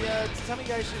the Tatami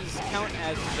Geishas count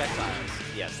as projectiles?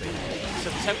 Yes, they do. So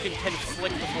the Temkin can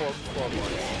flick the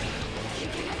floorboard.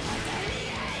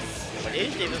 But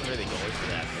Asian Dave doesn't really go for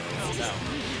that, though. No.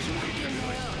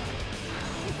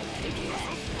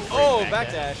 Oh,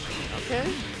 backdash. Okay.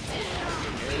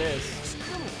 Here it is.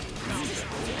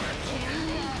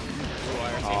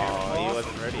 Oh, he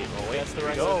wasn't ready. Oh, wait. That's the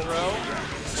regular throw.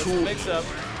 Cool. Mix-up.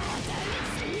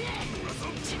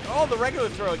 Oh, the regular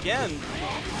throw again.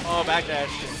 Oh, backdash.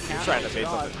 He's trying to bait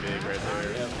something big right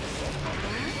there. Yep.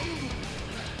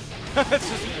 It's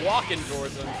just walking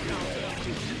towards him.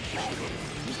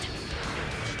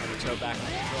 Undertow back in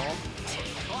control.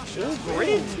 Oh,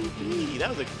 great. That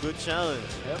was a good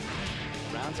challenge. Yep.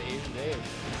 Round to Asian Dave.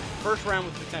 First round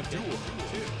with the attempt.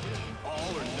 All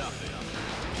or nothing.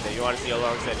 Yeah, you want to see how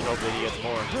long said you hope that he gets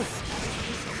more.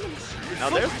 Now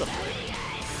there's the play.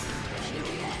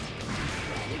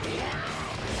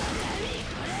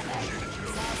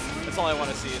 That's all I want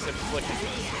to see is him flick the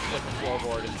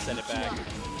floorboard and send it back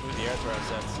with the air throw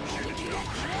sets.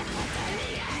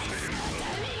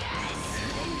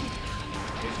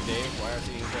 Here's Dave, YRC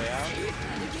his way out.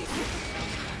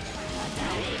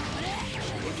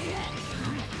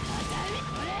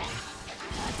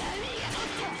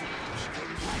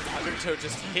 Undertow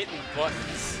just hitting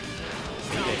buttons.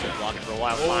 He's been blocking for a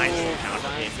while. Finds the counter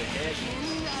hit.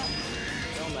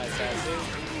 Film that tattoo.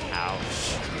 Ouch.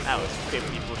 That was 50%.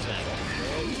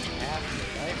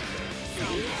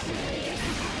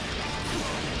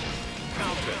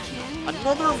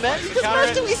 Another mess.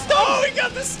 Oh, he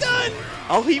got the stun!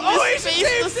 Oh, he missed the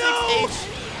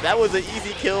 6H. That was an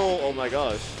easy kill. Oh my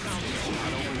gosh.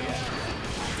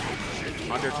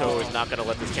 Undertow is not going to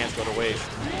let this chance go to waste.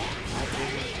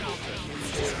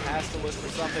 Has to look for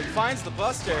something. Finds the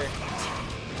Buster.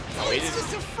 Oh, it's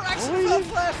just a fraction of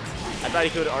health left. I thought he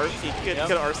could have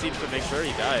RC'd to make sure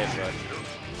he died, but.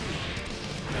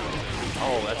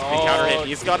 Oh, that's a big counter hit.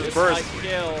 He's got his burst.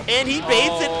 And he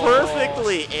baits it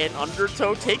perfectly. And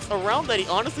Undertow takes a round that he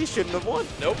honestly shouldn't have won.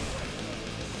 Nope.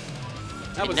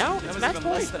 That was now that it's was match even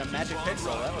point. less than a magic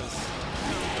pixel.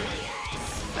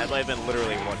 That might have been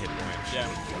literally one hit point. Yeah.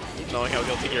 Knowing how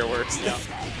Guilty Gear works. Yeah.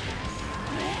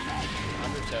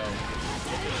 Undertow.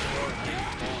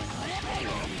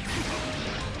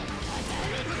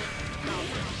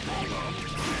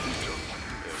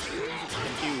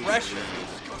 Pressure.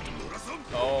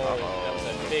 Oh, that was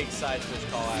a big side switch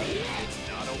call out. It's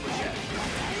not over yet.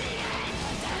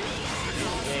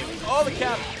 Oh, the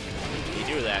cap. He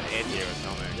knew that anti-air was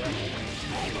coming. Yeah.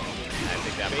 I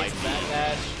think that might be. That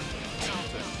dash.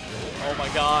 Oh my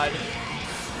god.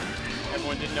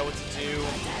 Everyone didn't know what to do.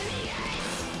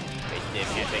 They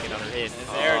can't take another hit. And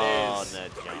there it is. Oh, the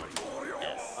jump.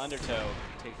 Yes. Undertow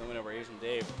taking the win over Asian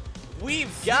Dave.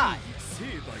 We've got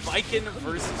Viking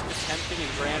versus Potemkin in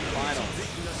Grand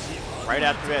Finals. Right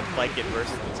after that, Viking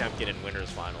versus Potemkin in Winners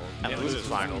Finals. And Losers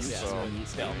Finals. Yeah, So.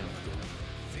 still.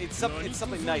 It's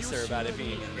something nicer about it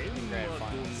being in Grand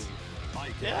Finals.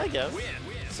 Yeah, I guess.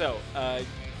 So,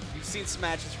 you've seen some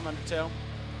matches from Undertow.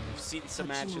 You've seen some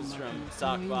matches from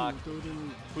Dockbach.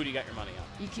 Who do you got your money on?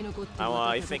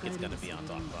 I think it's going to be on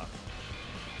Dockbach.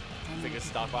 You think it's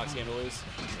Dockbach's game to lose?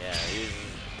 Yeah, he's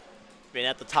been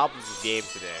at the top of his game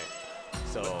today.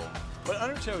 So, but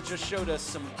Undertow just showed us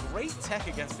some great tech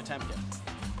against Potemkin.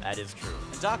 that is true.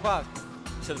 And Doc Bach,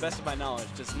 to the best of my knowledge,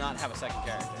 does not have a second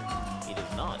character. He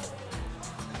does not.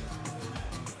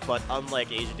 But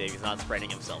unlike Asian Dave, he's not spreading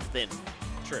himself thin.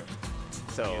 True.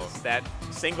 So that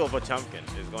single Potemkin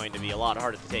is going to be a lot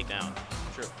harder to take down.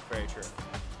 True. Very true.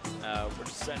 We're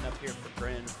just setting up here for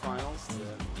grand finals.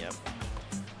 The Yep.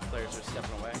 players are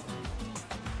stepping away.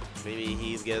 Maybe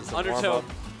he's getting some Undertow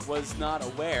warm-up. was not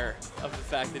aware of the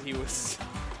fact that he was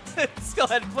still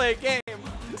had to play a game,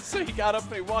 so he got up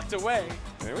and he walked away.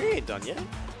 We ain't done yet.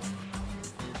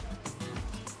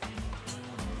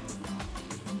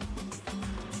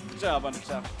 Good job,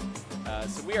 Undertow.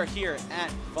 So we are here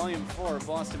at Volume 4,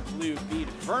 Boston Blue beat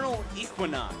Vernal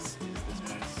Equinox is this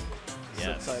month's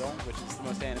subtitle, which is the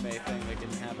most anime thing that can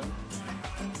happen.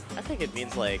 I think it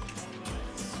means like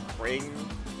spring.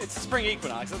 It's spring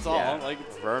equinox, that's all. Yeah. Like,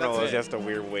 Vernal that's is it. just a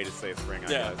weird way to say spring,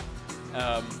 I Yeah.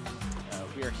 guess.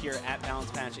 We are here at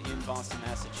Balance Patch in Boston,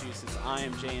 Massachusetts. I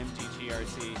am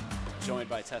GGXrd, joined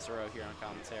by Tessero here on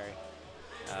commentary.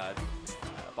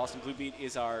 Boston Blue Beat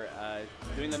is our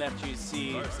New England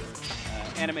FGC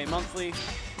Anime Monthly.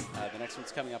 The next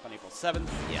one's coming up on April 7th.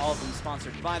 Yes. All of them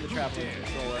sponsored by the Traveling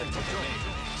Controller.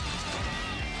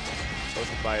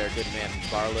 Hosted by our good man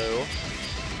Barlowe.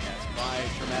 Yes, by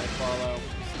Dramatic Barlowe,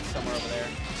 somewhere over there,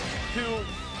 who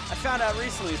I found out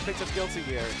recently has picked up Guilty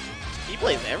Gear. He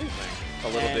plays everything a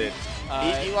little And, bit.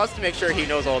 He wants to make sure he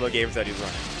knows all the games that he's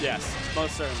running. Yes,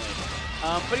 most certainly.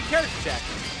 But he character jacked.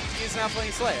 He's now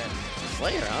playing Slayer.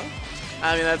 Slayer, huh?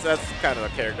 I mean, that's kind of a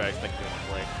character I expect him to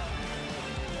play.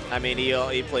 I mean, he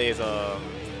plays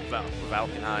Valkenheim.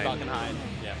 Valkenheim,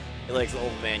 yeah. He likes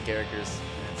old man characters.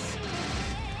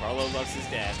 Barlowe loves his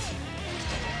dads.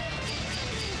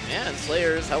 Yeah, and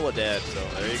Slayer's hella dead, so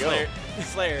there you go.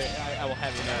 Slayer, I will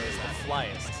have you know, is the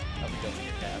flyest of the Guilty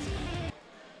Gear cast.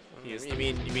 He is You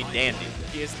mean dandy?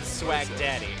 He is the swag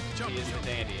daddy. He is the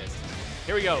dandiest.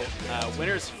 Here we go.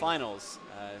 Winners finals.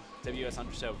 WS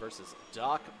Undertow versus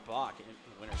Doc Bach in the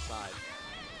winner's side.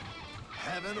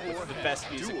 Heaven or The best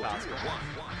music Duel. possible.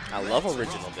 I love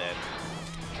Original Dead.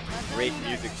 Great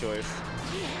music choice.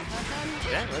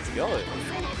 Yeah, let's go. Undertow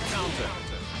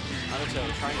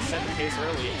trying to set the pace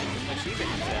early and achieving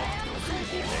that.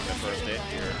 Take the first hit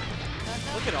here.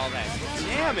 Look at all that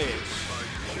damage.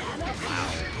 Wow,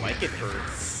 like it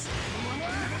hurts.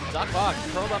 Doc Bach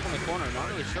curled up in the corner, not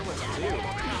really sure what to do.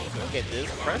 Look at this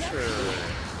pressure.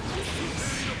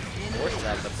 Forces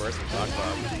out the burst from Doc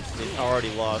Bach. He's already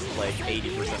lost like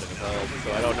 80% of his health,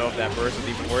 so I don't know if that burst is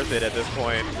even worth it at this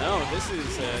point. No, this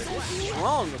is a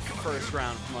strong first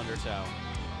round from Undertow.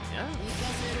 Yeah.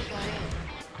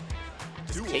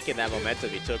 Just taking that momentum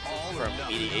he took from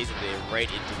beating Asian Day right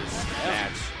into this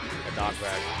match at Doc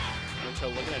Bach. Undertow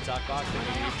looking at Doc Bach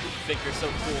thinking, you think you're so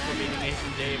cool for beating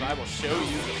Asian Dave, I will show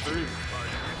you the truth.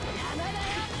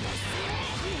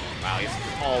 Wow, he's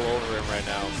all over him right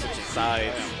now, switching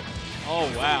sides. Oh,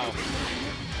 wow.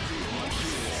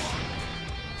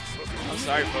 I'm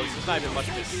sorry, folks. There's not even much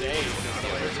to say.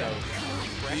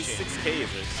 These 6Ks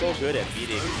are so good at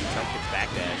beating Tompkins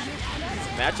backdash. This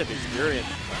matchup experience.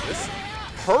 This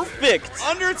perfect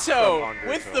Undertow from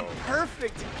with the Undertow.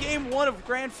 perfect game 1 of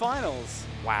Grand Finals.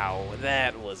 Wow,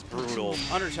 that was brutal.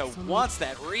 Undertow wants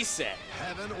that reset.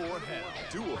 Heaven or hell.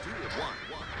 Duel 1.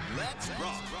 Let's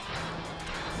rock.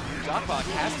 Doc Bach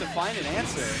has to find an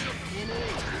answer.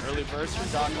 Early burst from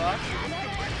Doc Bach.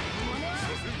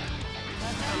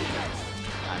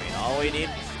 I mean, all we need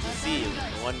to see is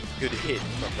one good hit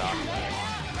from Doc Bach,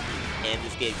 and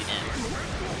this game can end.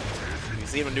 We've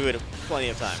seen him do it plenty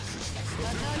of times.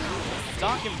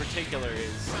 Doc in particular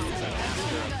is a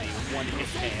master of the one-hit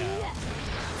KO.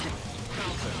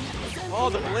 Oh,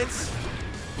 the blitz.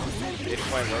 Didn't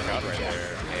quite work out right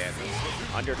there. And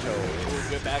Undertow Ooh,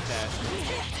 good backdash.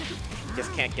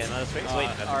 just can't get him out of space. Wait,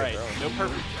 that's All a right, good throw.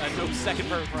 no second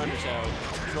perfect for Undertow.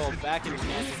 Control back into the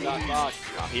hands of Doc Bach.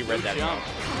 Wow, he read that jump.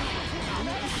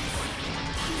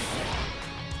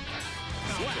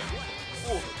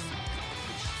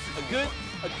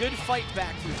 A good fight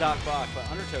back from Doc Bach, but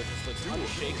Undertow just looks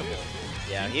unshakable.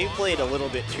 Yeah, he played a little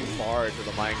bit too far into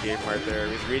the mind game right there.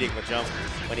 He was reading the jump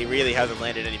when he really hasn't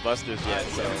landed any busters yet.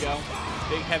 So There we go.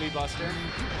 Big heavy buster.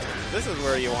 this is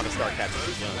where you want to start catching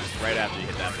the jumps, right after you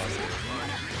hit that buster.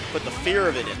 Put the fear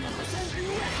of it in them.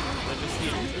 And just the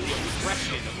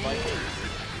expression of fighting.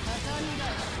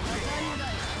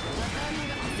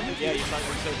 Yeah, you thought you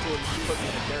were so cool you put me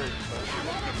in the dirt.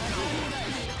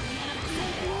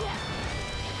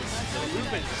 The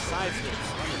movement, the side switch,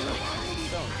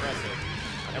 so impressive.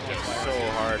 That was so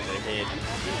hard to hit.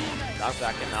 Doc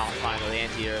Bach cannot find the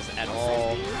anti-airs at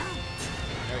all.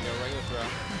 There we go, regular throw.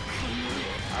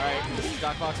 All right, this is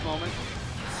DocBox moment.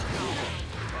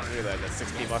 Look at that, that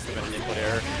 6P must have been an input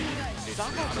error.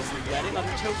 DocBox just letting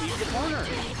Undertow leave the corner.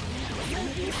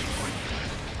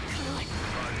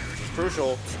 It's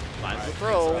crucial. Finds the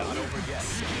throw.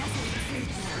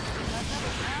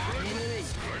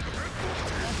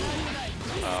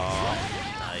 Oh,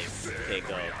 nice pick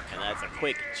up. And that's a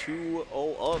quick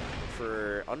 2-0 up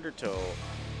for Undertow.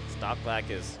 Stockback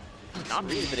is not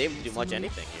really been able to do much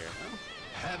anything here.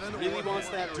 Really wants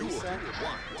that reset.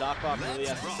 DocBox really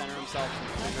has to center himself and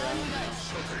figure out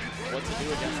what to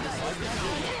do against this cycle.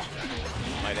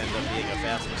 Might end up being a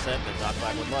faster set than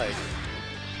DocBox would like.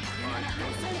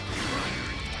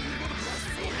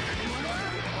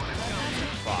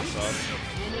 Cross up.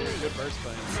 Good burst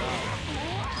by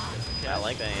himself. Yeah, I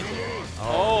like that answer.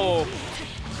 Oh!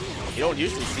 You don't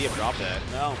usually see him drop that.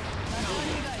 No.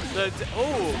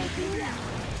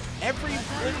 Every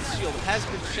blitz shield has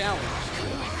been challenged.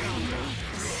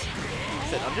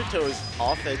 Said Undertow's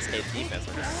offense and defense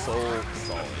are just so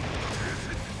solid.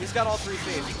 He's got all three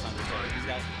phases, Undertow. He's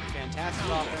got fantastic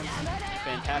offense,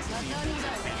 fantastic defense,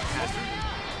 and fantastic.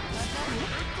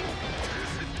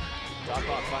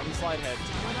 DocBox finding slide head.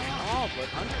 Oh,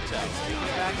 but Undertow taking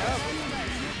it back up.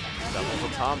 Double for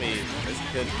Tommy. This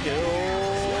could kill.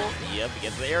 Yep, he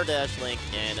gets the air dash link,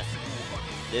 and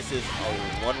this is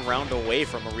a 1 round away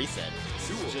from a reset. This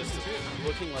is just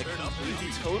looking like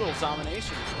complete total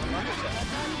domination from Undertow.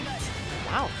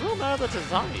 Wow, threw him out of the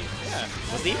tatami. Yeah.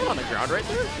 Was he even on the ground right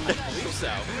there? I believe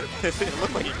so. It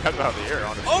looked like he cut out of the air,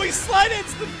 honestly. Oh, he slid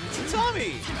into the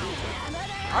tatami!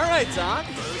 All right, Doc.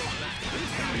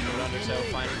 Undertow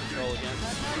finding control again.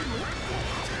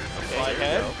 Slide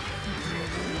head.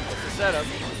 What's the setup?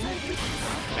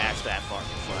 Match that far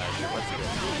slash. Let's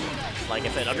see. Like I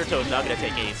said, Undertow is not going to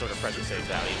take any sort of pressure save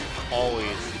down. He's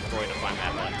always going to find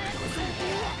that one.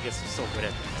 He gets so good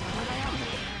at that.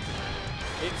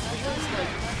 It feels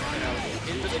like, you know,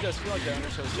 it really does feel like the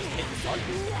Undertow is just hitting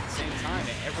buttons at the same time,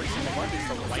 and every single button is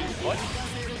the right button.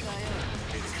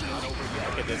 It's not over yet.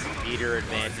 Look at this meter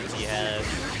advantage he has.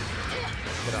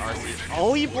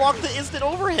 Oh, he blocked the instant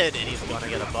overhead, and he's going to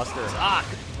get a buster.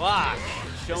 Block.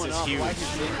 Showing This is off huge. like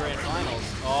he's in grand finals.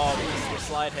 Oh, this is the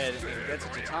slide head, and he gets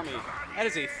it to Tommy. That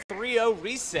is a 3-0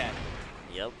 reset.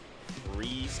 Yep.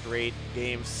 3 straight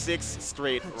games, 6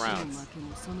 straight rounds. Doc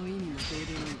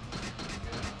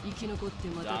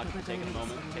taking a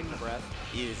moment, taking a breath.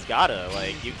 He's gotta,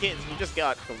 like, you can't, you just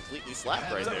got completely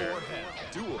slapped right there.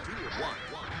 Duel 1.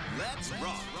 Let's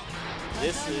rock.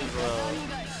 This is,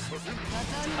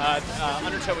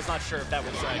 Undertow was not sure if that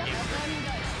was game 3.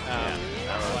 So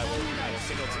I will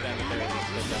signal to them that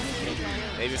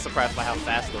they're maybe surprised by how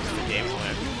fast those 2 games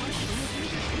went.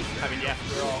 I mean, yeah,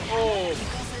 they're all,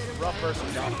 rough burst from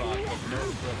DocBox, but no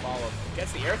for a follow-up.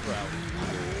 Gets the air throw. All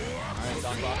right,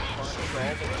 DocBox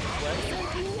corner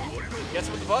control. Gets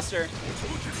with the buster.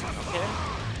 Okay.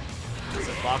 This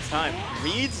is box time.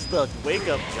 Reads the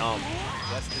wake-up jump.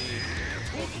 That's the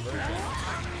conversion.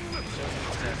 Shows him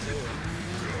the tattoo.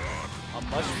 A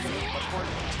much more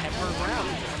tempered round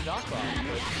from DocBox.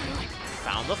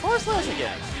 Found the force slash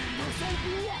again.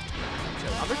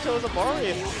 Undertow is a Barlowe.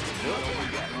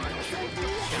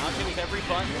 Challenging with every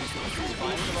button.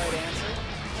 Finding the right answer.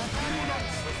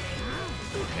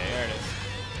 Okay, there it is.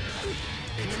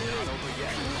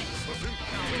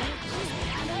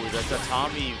 Ooh, that's a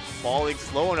Tommy falling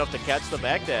slow enough to catch the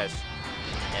backdash.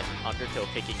 And Undertow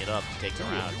picking it up to take the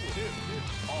round.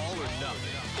 All or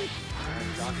nothing.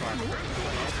 DocBox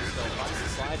finds the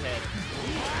slide head.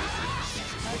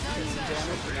 Gets some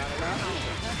damage, but not enough.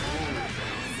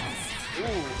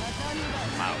 Ooh.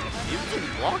 Wow, he's been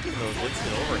blocking those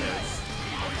instant overheads.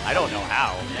 I don't know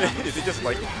how. Yeah. Is he just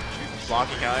like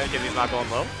blocking out because he's not going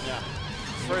low? Yeah.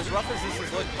 For as rough as this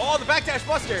is looking. Oh, the backdash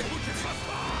buster!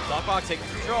 DocBox taking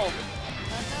control.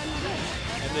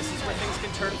 And this is where things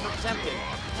can turn from tempting.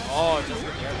 Oh, just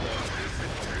with the air throw.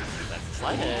 That's the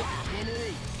slide head.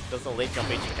 Does the late jump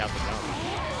H count the jump?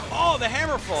 Oh, the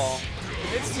hammer fall.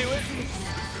 It's to it.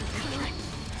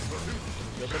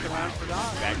 Good looking round for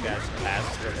Doc. Backdash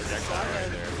pass for the projectile right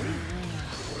there.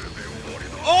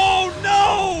 Oh,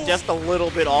 no! Just a little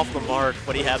bit off the mark,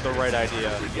 but he had the right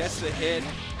idea. He gets the hit.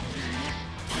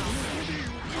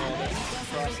 Oh, that's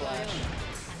cross slash.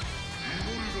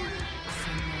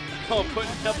 Oh,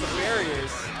 putting up the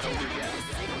barriers.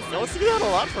 No, it's not a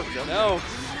lot from jump. No.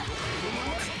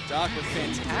 Doc with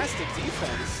fantastic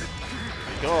defense.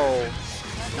 Go.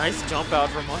 Nice jump out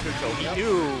from Undertow. He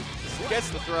knew. Gets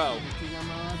the throw.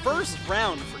 First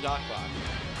round for DocBox.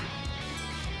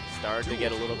 Started to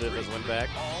get a little bit of his win back.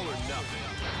 All or nothing.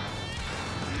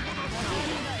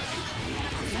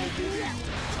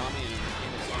 Tommy in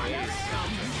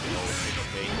his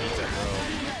face.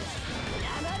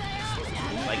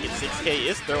 Like in 6K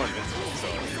is throwing invincible, so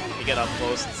you get up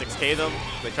close and 6K them,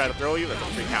 they try to throw you, that's a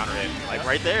free counter hit. Like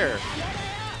right there.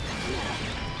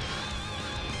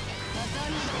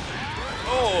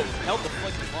 Oh, held the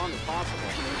flick as long as possible.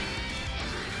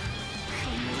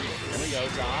 There we go,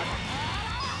 Doc.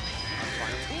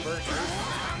 Final conversion.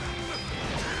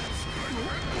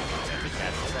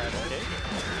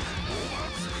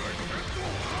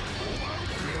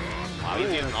 Wow,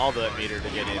 he's using all the meter to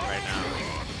get in right now.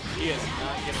 He is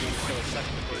not giving himself a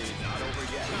second to breathe. Not over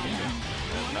yet.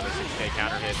 Another 6K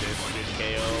counter hit, dude.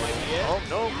 KO. Oh,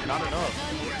 no, not enough.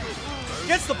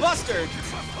 Gets the buster!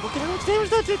 Look at how much damage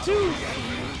that did, too.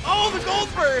 Oh, the gold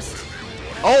burst!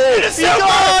 Oh, he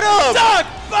got him! Duck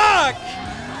back!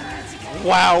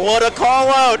 Wow, what a call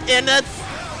out! And that's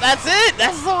it!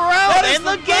 That's the round in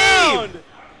the game!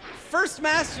 First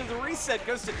master of the reset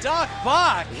goes to Doc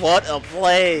Bach. What a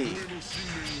play!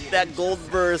 That gold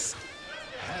burst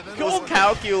was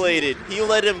calculated. He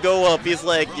let him go up. He's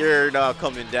like, you're not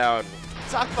coming down.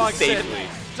 Doc Bach said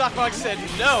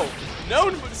no. No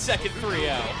to the second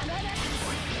 3-0.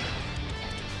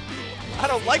 I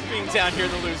don't like being down here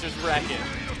in the loser's bracket.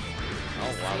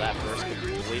 Oh, wow, that burst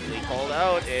completely called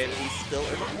out, and he's still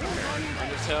in the corner.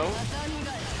 Undertow.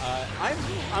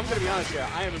 I'm going to be honest here.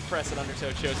 I am impressed that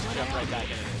Undertow chose to jump right back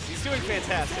into this. He's doing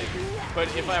fantastic, but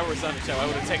if I was Undertow, I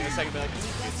would have taken a second and be like,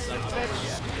 son of a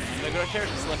bitch. I'm going to go to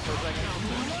character select for a second.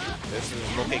 This is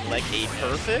looking like a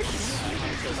perfect.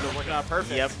 Undertow's still working out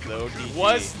perfect. Yep, no DG.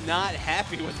 Was not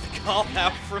happy with the call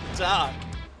out from Doc.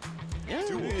 Yeah,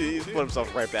 he's put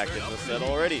himself right back in the set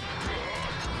already.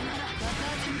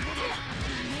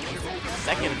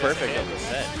 Second perfect of the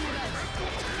set.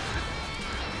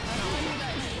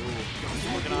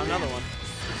 Working on another one.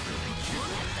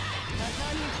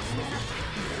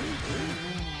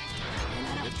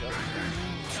 Good job.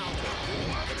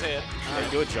 That's it. Right,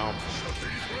 good jump.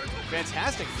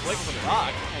 Fantastic flick from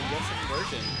Doc and gets the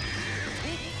conversion.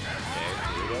 Okay,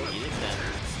 here we go. Eating that.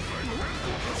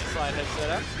 Gets the slide head set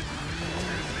up.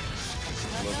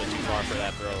 A little bit too far for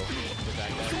that throw. Get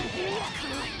back there.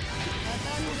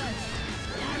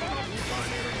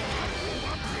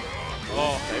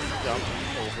 Oh, nice jump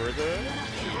over the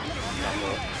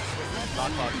double.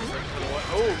 Doc Bach is ready for the one.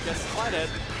 Oh, gets the slide head.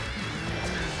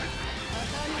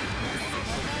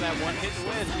 That one hit to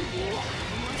win.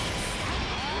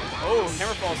 Oh,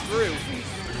 hammer falls through.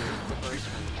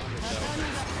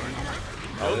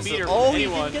 No meter from he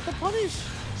anyone. didn't get the punish.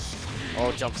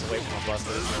 Oh, jumps away from a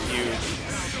buster. This is huge.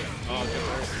 Oh, good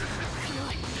burst.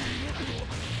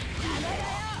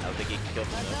 I don't think he can kill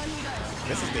from this.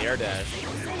 This is the air dash.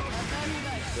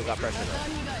 Still got pressure though.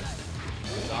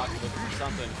 Doc looking for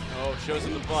something. Oh, shows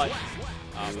him the butt.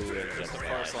 Just a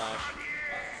far slash.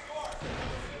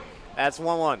 That's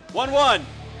 1-1. 1-1.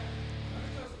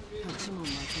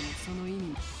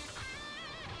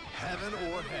 Heaven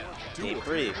or hell. Game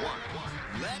 3.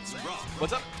 Let's rock.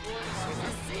 What's up?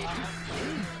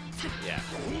 Yeah.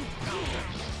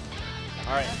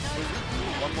 All right.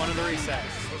 1-1 in the reset.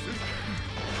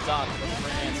 Doc looking for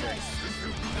an answer.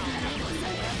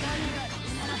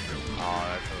 Oh,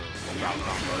 that's a drop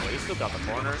combo. He still got the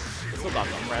corner. He still got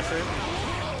the pressure.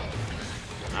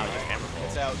 Now just hammer pull.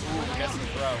 It's out. Ooh, gets the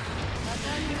throw.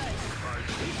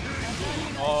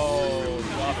 Oh,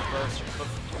 off the burst.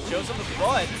 Shows him the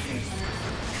butt.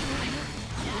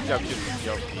 Jump,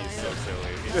 jump, he's so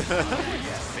silly.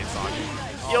 It's on you.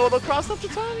 Yo, the cross up to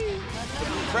Tommy. The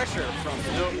pressure from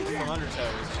Undertow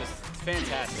is just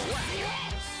fantastic.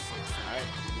 Alright,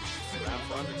 round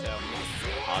for Undertow.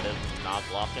 Autumn not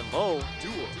blocking low.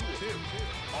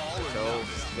 So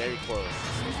very close.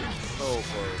 So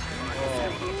close. Oh.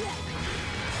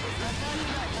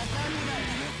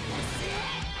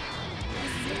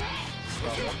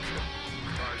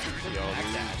 Yo,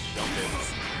 dash, jump in.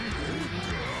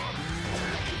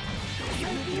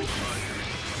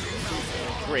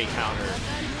 Great counter.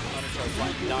 Undertow's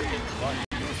like Doc in the butt.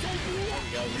 There we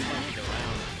go, he's punching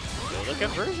around. Still the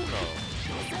conversion though.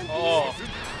 Oh,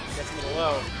 gets a little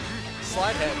low.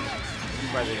 Slide head.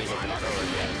 Probably didn't look forward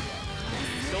yet.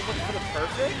 Still looking for the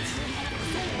perfect.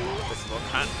 This little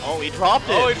oh, he dropped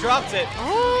it. Oh, he dropped it.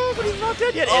 Oh, but he's not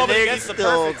dead yet. Oh, and but he there gets the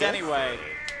still perfect anyway.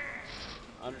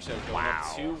 Undertow going Wow.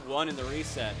 up 2-1 in the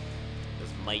reset.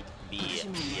 This might be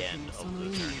the end of the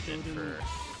tournament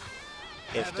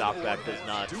for if Docback does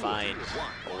not find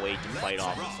a way to fight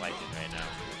off this Lightning right now.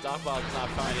 Doc Bach does not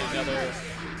find another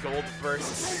gold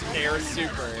versus air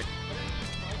super.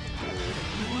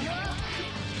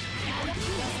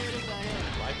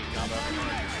 Lightning combo.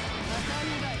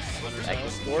 Like,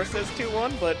 the score says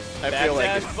 2-1, but I feel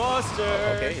like Buster.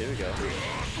 Oh, okay, here we go.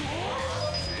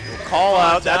 Call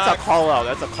out. That's a call out.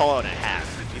 That's a call out and a half.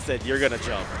 He said you're gonna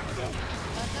jump.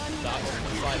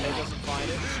 Slide head doesn't find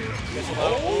it. Gets a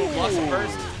low. Oh, blocks it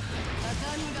first.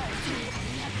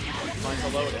 Finds a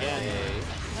low again.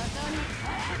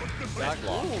 Doc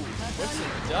block. What's the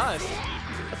dust?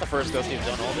 That's the first ghost he's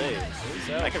done all day.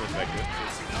 So. I can respect it.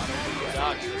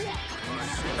 Doc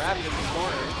trapped in the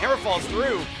corner. Hammer falls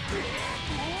through.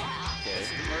 Okay.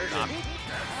 Knock.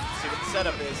 See what the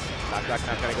setup is. Doc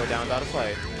not gonna go down without a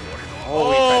fight.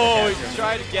 Oh, he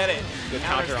tried to get it. Good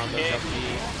counter on the jump.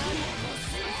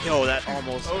 Yo, that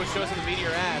almost. Oh, it shows him the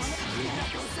meteor ass.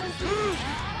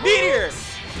 Meteor!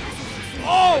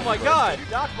 Oh my god!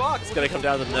 Doc Box. It's gonna come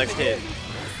down to the next hit.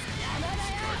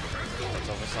 That's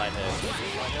over side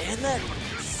head. And that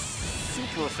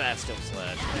super fast jump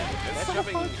slash. Is that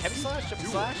jumping heavy slash? Jump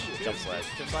slash? Jump slash.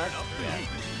 Jump slash? Yeah.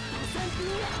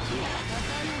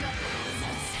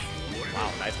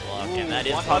 Wow, nice block. And that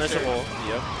is punishable.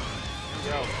 Yep.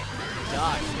 Yo,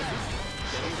 Doc.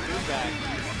 Getting the move back.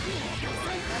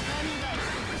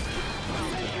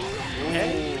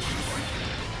 Hey.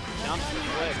 Jumps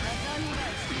quick.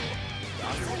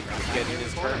 Getting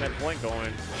his tournament point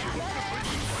going.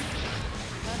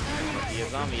 The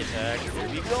zombie attack. Here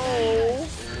we go.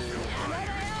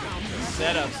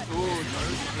 Setups. Ooh,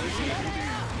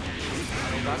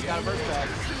 Doc's got a burst back.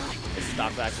 It's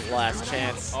Doc Back's last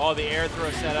chance. Oh, the air throw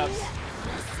setups.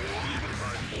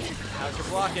 How's your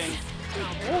blocking?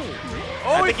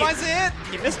 Oh, he finds the hit!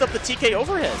 He missed up the TK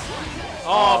overhead.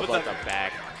 Oh, but the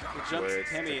back. Jumps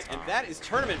Tammy, and that is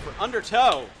tournament for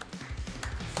Undertow.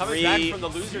 Coming back from the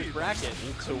loser's bracket.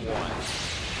 2-1.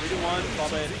 3-1,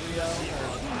 followed by a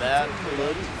 3-0. That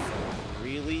looked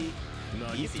really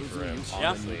easy for him,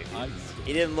 honestly. Yeah.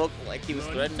 He didn't look like he was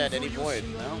threatened at any point.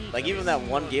 No. Like, even that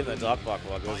one game that Doc Block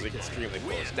was extremely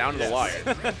close, down to the wire.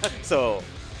 So,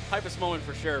 Hypest moment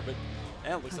for sure, but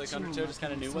yeah, it looks like Undertow just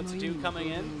kind of knew what to do coming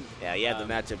in. yeah, he had the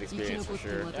matchup experience for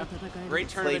sure. Yeah. Great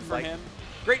tournament for him.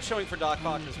 Great showing for Doc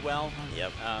Bach as well.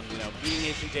 Yep. You know, beating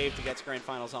Asian Dave to get to grand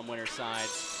finals on winner's side.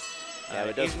 Yeah,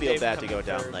 it does Asian feel Dave bad to coming go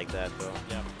down third. like that, though.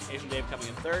 Yeah, Asian Dave coming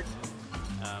in third.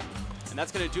 And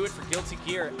that's going to do it for Guilty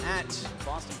Gear at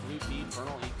Boston Blue Beat,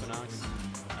 Vernal Equinox.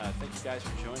 Thank you guys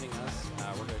for joining us.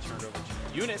 We're going to turn it over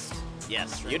to Eunice.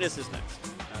 Yes, Eunice is next.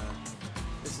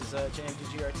 This is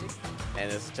GGXrd. And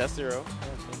it's Test Zero.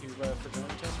 Thank you for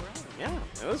joining Test Zero. Yeah,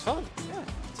 it was fun. Yeah.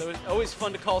 So it's always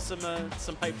fun to call some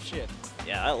hype shit.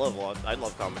 Yeah, I love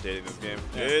commentating this game.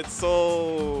 Yeah. It's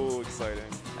so exciting.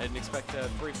 I didn't expect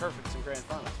 3 perfects in grand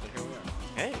finals, but here we are.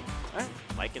 Hey, All right.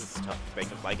 Viking's tough.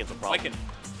 Viking's a problem.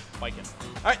 Viking.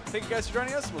 All right, thank you guys for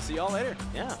joining us. We'll see y'all later.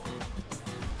 Yeah.